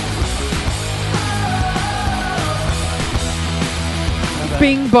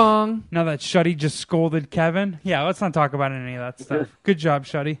 Bing bong. Now that Shuddy just scolded Kevin, yeah, let's not talk about any of that stuff. Good job,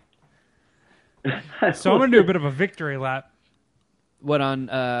 Shuddy. So I'm going to do a bit of a victory lap. What,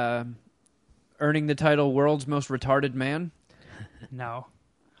 on earning the title World's Most Retarded Man? No.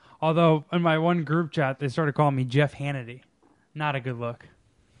 Although, in my one group chat, they started calling me Jeff Hannity. Not a good look.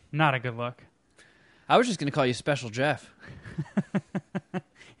 Not a good look. I was just going to call you Special Jeff.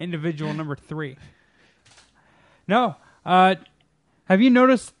 Individual number 3. No. Have you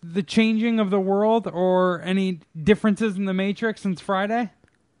noticed the changing of the world or any differences in the Matrix since Friday?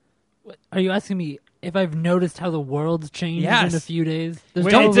 Are you asking me if I've noticed how the world's changed Yes. in a few days? There's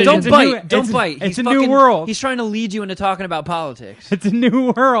Wait, Don't it's a bite. new- Don't it's- bite. it's He's a new world. He's trying to lead you into talking about politics. It's a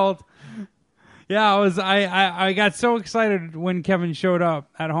new world. Yeah, I got so excited when Kevin showed up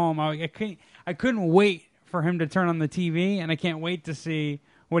at home. I couldn't wait for him to turn on the TV, and I can't wait to see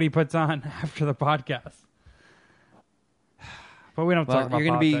what he puts on after the podcast. But we don't talk about you're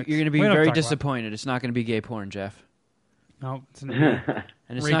gonna politics. be We don't very talk about- disappointed. It's not going to be gay porn, Jeff. No, it's not.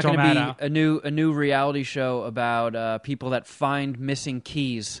 And it's Rachel not going to Maddow. be a new reality show about people that find missing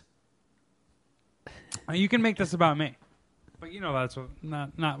keys. You can make this about me, but you know that's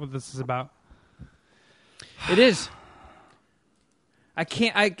not what this is about. It is. I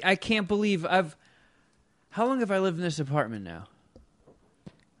can't believe I've. How long have I lived in this apartment now?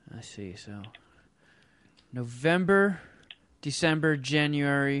 I see. So November, December,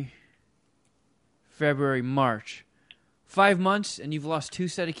 January, February, March. 5 months, and you've lost 2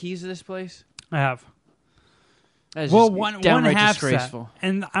 sets of keys to this place? I have. That is Well, just one downright half disgraceful. set,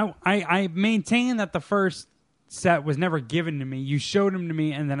 and I maintain that the first set was never given to me. You showed them to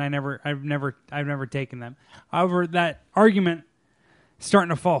me, and then I've never taken them. However, that argument is starting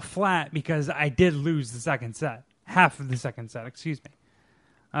to fall flat because I did lose the second set, half of the second set. Excuse me.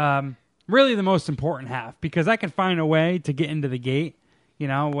 Really, the most important half because I can find a way to get into the gate. You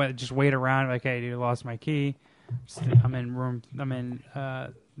know, just wait around like, hey, dude, I lost my key. I'm in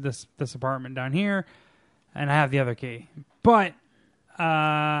this apartment down here, and I have the other key. But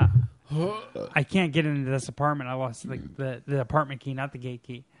I can't get into this apartment. I lost the apartment key, not the gate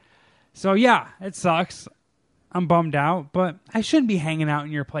key. So yeah, it sucks. I'm bummed out, but I shouldn't be hanging out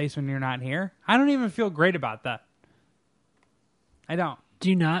in your place when you're not here. I don't even feel great about that. I don't. Do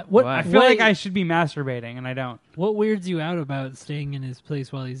you not? What? Why? I feel like I should be masturbating, and I don't. What weirds you out about staying in his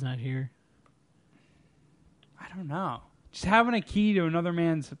place while he's not here? I don't know. Just having a key to another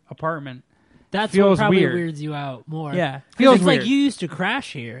man's apartment. That's Feels what probably weird. weirds you out more. Yeah, 'Cause feels it's weird. like you used to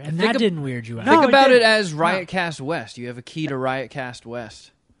crash here, and that didn't weird you out. No, Think it about it didn't. as Riotcast West. You have a key to Riotcast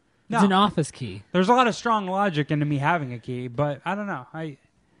West. No. It's an office key. There's a lot of strong logic into me having a key, but I don't know.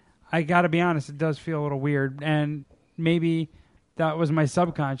 I got to be honest, it does feel a little weird, and maybe that was my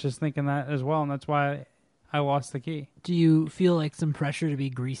subconscious thinking that as well, and that's why I lost the key. Do you feel like some pressure to be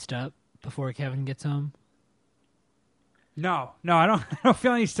greased up before Kevin gets home? No, I don't. I don't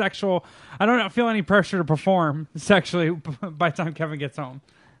feel any sexual. I don't feel any pressure to perform sexually by the time Kevin gets home.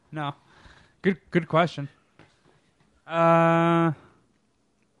 No, good question.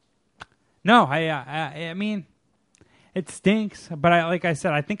 No, I mean, it stinks, but like I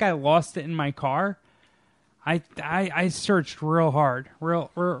said, I think I lost it in my car. I searched real hard,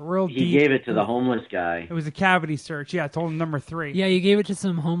 real deep. He gave it to the homeless guy. It was a cavity search. Yeah, I told him number 3. Yeah, you gave it to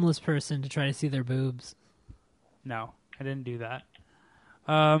some homeless person to try to see their boobs. No, I didn't do that.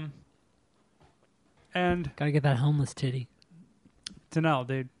 And Gotta get that homeless titty. it's an L,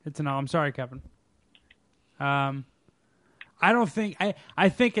 dude. It's an L. I'm sorry, Kevin. I don't think I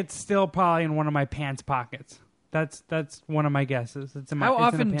think it's still probably in one of my pants pockets. That's one of my guesses. It's in my. How it's in a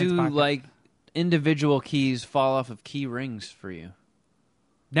often pants do pocket. like individual keys fall off of key rings for you?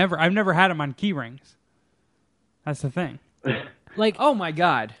 Never. I've never had them on key rings. That's the thing. Like, Oh my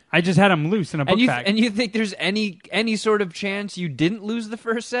god! I just had them loose in a book bag. And you think there's any sort of chance you didn't lose the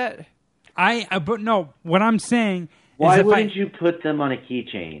first set? But no. What I'm saying Why is if wouldn't you put them on a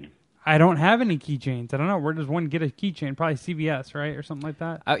keychain? I don't have any keychains. I don't know. Where does one get a keychain? Probably CVS, right, or something like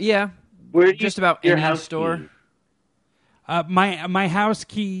that. Yeah, Where do you just about keep your any house store. keys? My house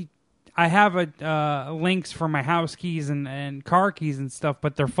key. I have links for my house keys and car keys and stuff,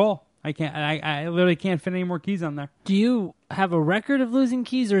 but they're full. I can't. I literally can't fit any more keys on there. do you have a record of losing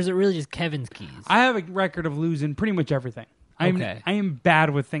keys, or is it really just Kevin's keys? I have a record of losing pretty much everything. Okay. I am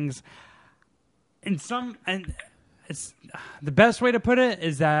bad with things. And it's the best way to put it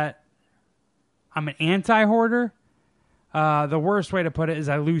is that I'm an anti-hoarder. The worst way to put it is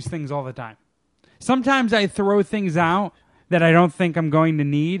I lose things all the time. Sometimes I throw things out that I don't think I'm going to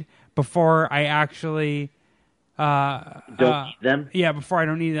need before I actually Don't need them? yeah, before I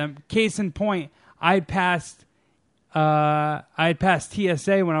don't need them. Case in point, I'd passed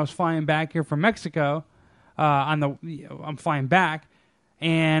TSA when I was flying back here from Mexico. I'm flying back,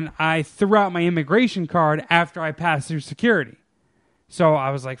 and I threw out my immigration card after I passed through security. So I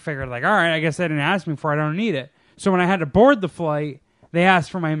was figured all right, I guess they didn't ask me for it. I don't need it. So when I had to board the flight, they asked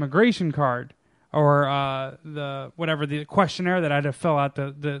for my immigration card or the whatever the questionnaire that I had to fill out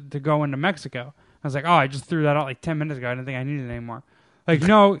to go into Mexico. I was like, oh, I just threw that out like 10 minutes ago. I didn't think I needed it anymore. Like,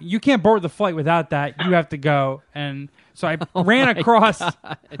 no, you can't board the flight without that. You have to go. And so I ran across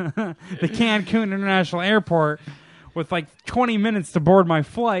the Cancun International Airport with like 20 minutes to board my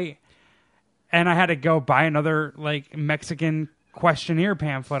flight, and I had to go buy another like Mexican questionnaire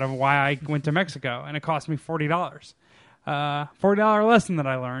pamphlet of why I went to Mexico, and it cost me $40. $40 lesson that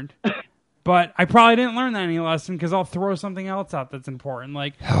I learned. But I probably didn't learn that any lesson because I'll throw something else out that's important.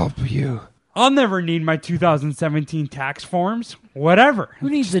 Like, Help you. I'll never need my 2017 tax forms. Whatever. Who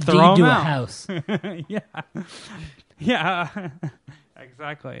needs a Just deed throw 'em to a out. house? Yeah.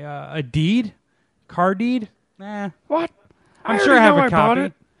 Exactly. A deed? Car deed? What? I'm sure I have a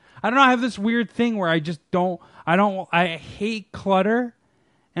copy. I don't know. I have this weird thing where I just don't. I hate clutter,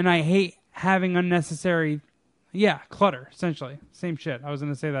 and I hate having unnecessary. Yeah, clutter. Essentially, same shit. I was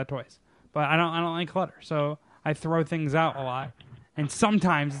going to say that twice, but I don't like clutter, so I throw things out a lot, and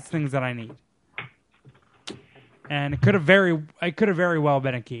sometimes it's things that I need. And it could have very well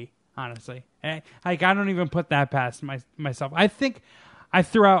been a key, honestly. Like, I don't even put that past myself. I think I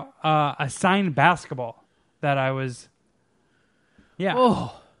threw out a signed basketball that I was. Yeah.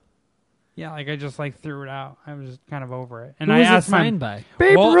 Oh. Yeah, like I just like threw it out. I was just kind of over it. And Who I was it asked signed by?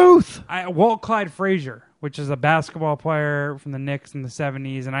 Babe Walt- Ruth. Walt Clyde Frazier, which is a basketball player from the Knicks in the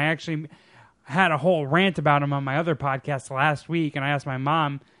 70s. And I actually had a whole rant about him on my other podcast last week. And I asked my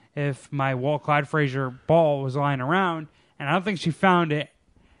mom if my Walt Clyde Frazier ball was lying around. And I don't think she found it.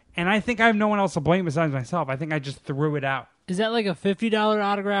 And I think I have no one else to blame besides myself. I think I just threw it out. Is that like a $50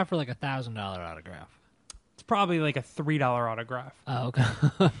 autograph or like a $1,000 autograph? It's probably like a $3 autograph. Oh,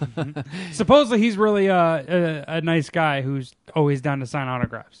 okay. Supposedly he's really a nice guy who's always down to sign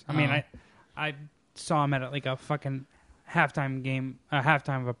autographs. I mean, I saw him at like a fucking halftime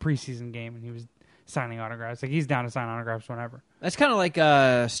of a preseason game, and he was signing autographs. Like, he's down to sign autographs whenever. That's kind of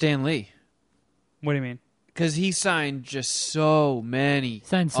like Stan Lee, What do you mean? because he signed just so many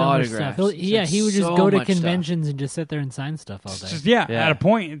Signed so much autographs. stuff. Yeah, he would just So go to much stuff. conventions and just sit there and sign stuff all It's day. just Yeah. at a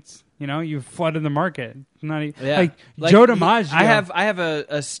point, it's you've flooded the market. It's not Yeah. like Joe DiMaggio. I have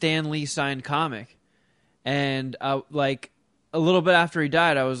a Stan Lee signed comic, and like a little bit after he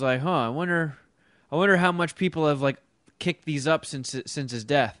died, I was like, I wonder how much people have like kicked these up since his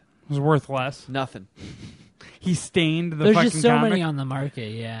death. It was worth less. Nothing. He stained the There's fucking just so comic. many on the market.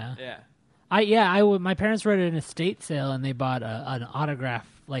 Yeah. Yeah. My parents were at an estate sale and they bought an autograph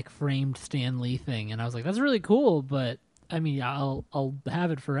like framed Stan Lee thing, and I was like, that's really cool, but I mean, I'll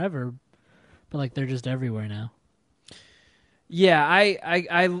have it forever. But like, they're just everywhere now. Yeah,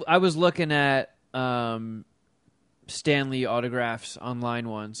 I was looking at Stan Lee autographs online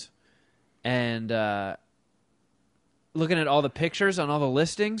once, and looking at all the pictures on all the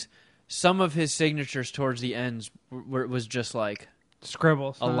listings. Some of his signatures towards the ends was just like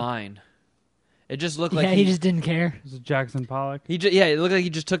Scribbles. a line. It just looked like He just didn't care. It was Jackson Pollock. it looked like he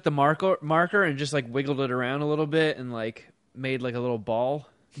just took the marker and just like wiggled it around a little bit and like made like a little ball.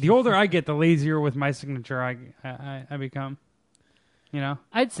 The older I get, the lazier with my signature I become.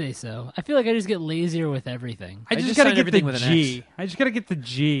 I'd say so. I feel like I just get lazier with everything. I I just just gotta sign get the everything with an G. X. I just gotta get the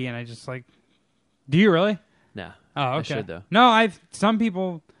G, and I just like. Do you really? No. Oh, I okay. should, though. No, some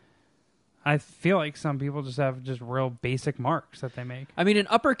people. I feel like some people just have just real basic marks that they make. I mean, an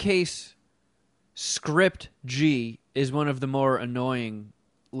uppercase script G is one of the more annoying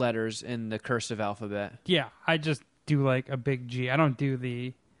letters in the cursive alphabet. Yeah, I just do like a big G. I don't do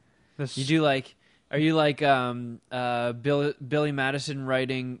the. You do like. Are you like Billy Madison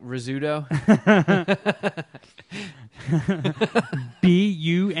writing risotto?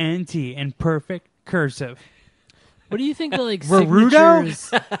 BUNT in perfect cursive. What do you think the like Naruto?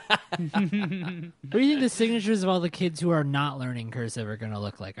 signatures? What do you think the signatures of all the kids who are not learning cursive are going to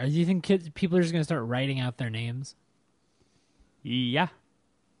look like? Do you think people are just going to start writing out their names? Yeah.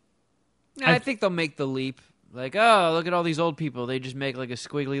 I think they'll make the leap. Like, oh, look at all these old people. They just make like a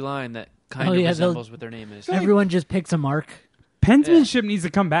squiggly line that kind of resembles what their name is. Everyone just picks a mark. Penmanship needs to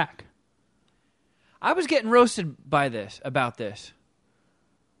come back. I was getting roasted about this.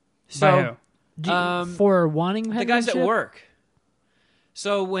 By So who? For wanting the guys at penmanship? work.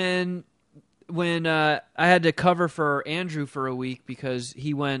 So when I had to cover for Andrew for a week because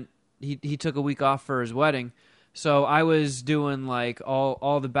he took a week off for his wedding. So I was doing like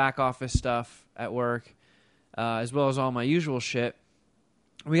all the back office stuff at work, as well as all my usual shit.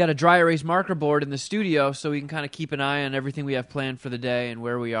 We got a dry erase marker board in the studio, so we can kind of keep an eye on everything we have planned for the day and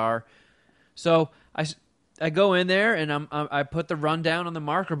where we are. So I go in there and I put the rundown on the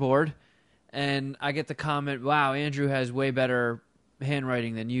marker board, and I get the comment, "Wow, Andrew has way better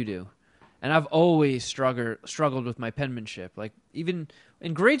handwriting than you do." And I've always struggled with my penmanship. Like, even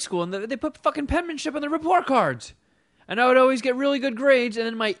in grade school, and they put fucking penmanship on the report cards. And I would always get really good grades, and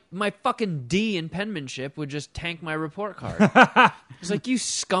then my fucking D in penmanship would just tank my report card. It's like, you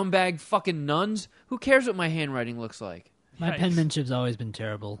scumbag fucking nuns. Who cares what my handwriting looks like? My penmanship's always been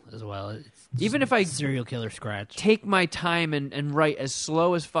terrible as well. It's Even if I serial killer scratch. take my time and write as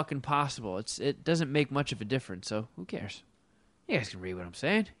slow as fucking possible, it doesn't make much of a difference, so who cares? You guys can read what I'm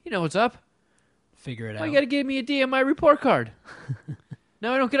saying. You know what's up. Figure it Why out. you gotta give me a D on my report card?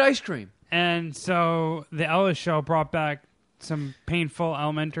 Now I don't get ice cream. And so the Ellis show brought back some painful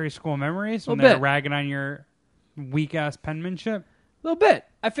elementary school memories when Little they were bit. ragging on your weak-ass penmanship. A little bit.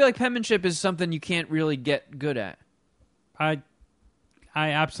 I feel like penmanship is something you can't really get good at. I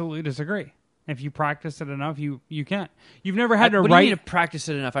absolutely disagree. If you practice it enough, you can. You've never had to what write... do you mean to practice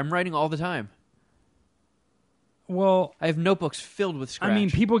it enough? I'm writing all the time. Well, I have notebooks filled with scratch. I mean,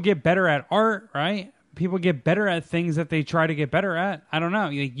 people get better at art, right? People get better at things that they try to get better at. I don't know.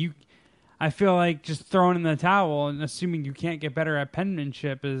 I feel like just throwing in the towel and assuming you can't get better at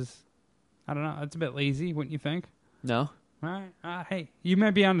penmanship is, I don't know, it's a bit lazy, wouldn't you think? No. All right. Hey, you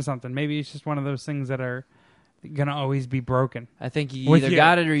might be onto something. Maybe it's just one of those things that are going to always be broken. I think you With either you.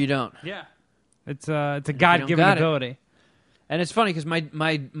 got it or you don't. Yeah. It's a God-given got it. ability. And it's funny because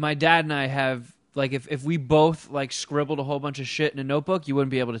my dad and I have, like, if we both, like, scribbled a whole bunch of shit in a notebook, you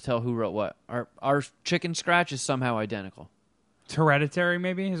wouldn't be able to tell who wrote what. Our chicken scratch is somehow identical. It's hereditary,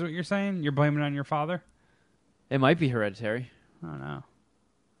 maybe, is what you're saying? You're blaming it on your father? It might be hereditary. I don't know.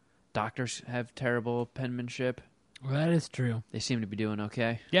 Doctors have terrible penmanship. Well, that is true. They seem to be doing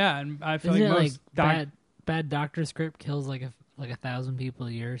okay. Yeah, and I feel Isn't like it most bad doctor script kills like 1,000 people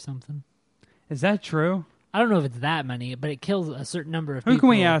a year or something? Is that true? I don't know if it's that many, but it kills a certain number of Who people. can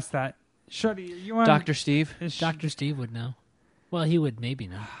we ask that? Shuddy, you want Dr. Steve? Dr. Steve would know. Well, he would maybe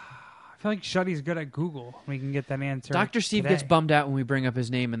know. I feel like Shuddy's good at Google. We can get that answer. Dr. Steve today. gets bummed out when we bring up his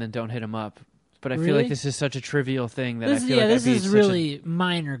name and then don't hit him up. But I feel Really? like this is such a trivial thing that This I feel like this I'd be is such really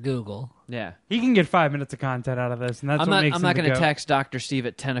minor Google. yeah. He can get 5 minutes of content out of this, and that's I'm what not. makes I'm him not the going to goat. text Dr. Steve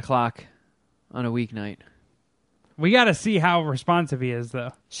at 10 o'clock on a weeknight. We got to see how responsive he is,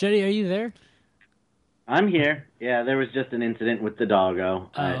 though. Shetty, are you there? I'm here. Yeah, there was just an incident with the doggo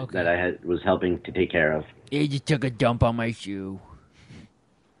okay. that I was helping to take care of. He just took a dump on my shoe.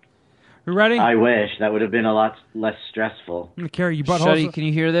 You ready? I wish that would have been a lot less stressful. I'm gonna carry you buttholes. Shuddy, can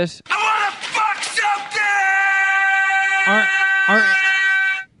you hear this?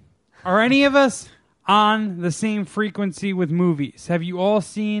 Are any of us on the same frequency with movies? Have you all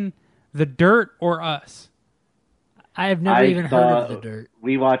seen The Dirt or Us? I have never even heard of The Dirt.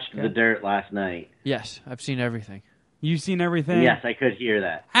 We watched The Dirt last night. Yes, I've seen everything. You've seen everything? Yes, I could hear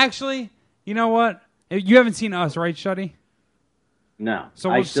that. Actually, you know what? You haven't seen Us, right, Shuddy? No, So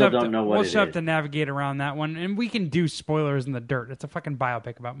I we'll still just have don't know what we'll it just have is. to navigate around that one, and we can do spoilers in The Dirt. It's a fucking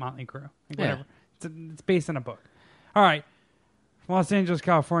biopic about Motley Crue. Like, Yeah. whatever. It's based on a book. All right. Los Angeles,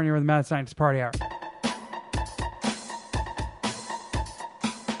 California, where the Mad Scientist Party Hour.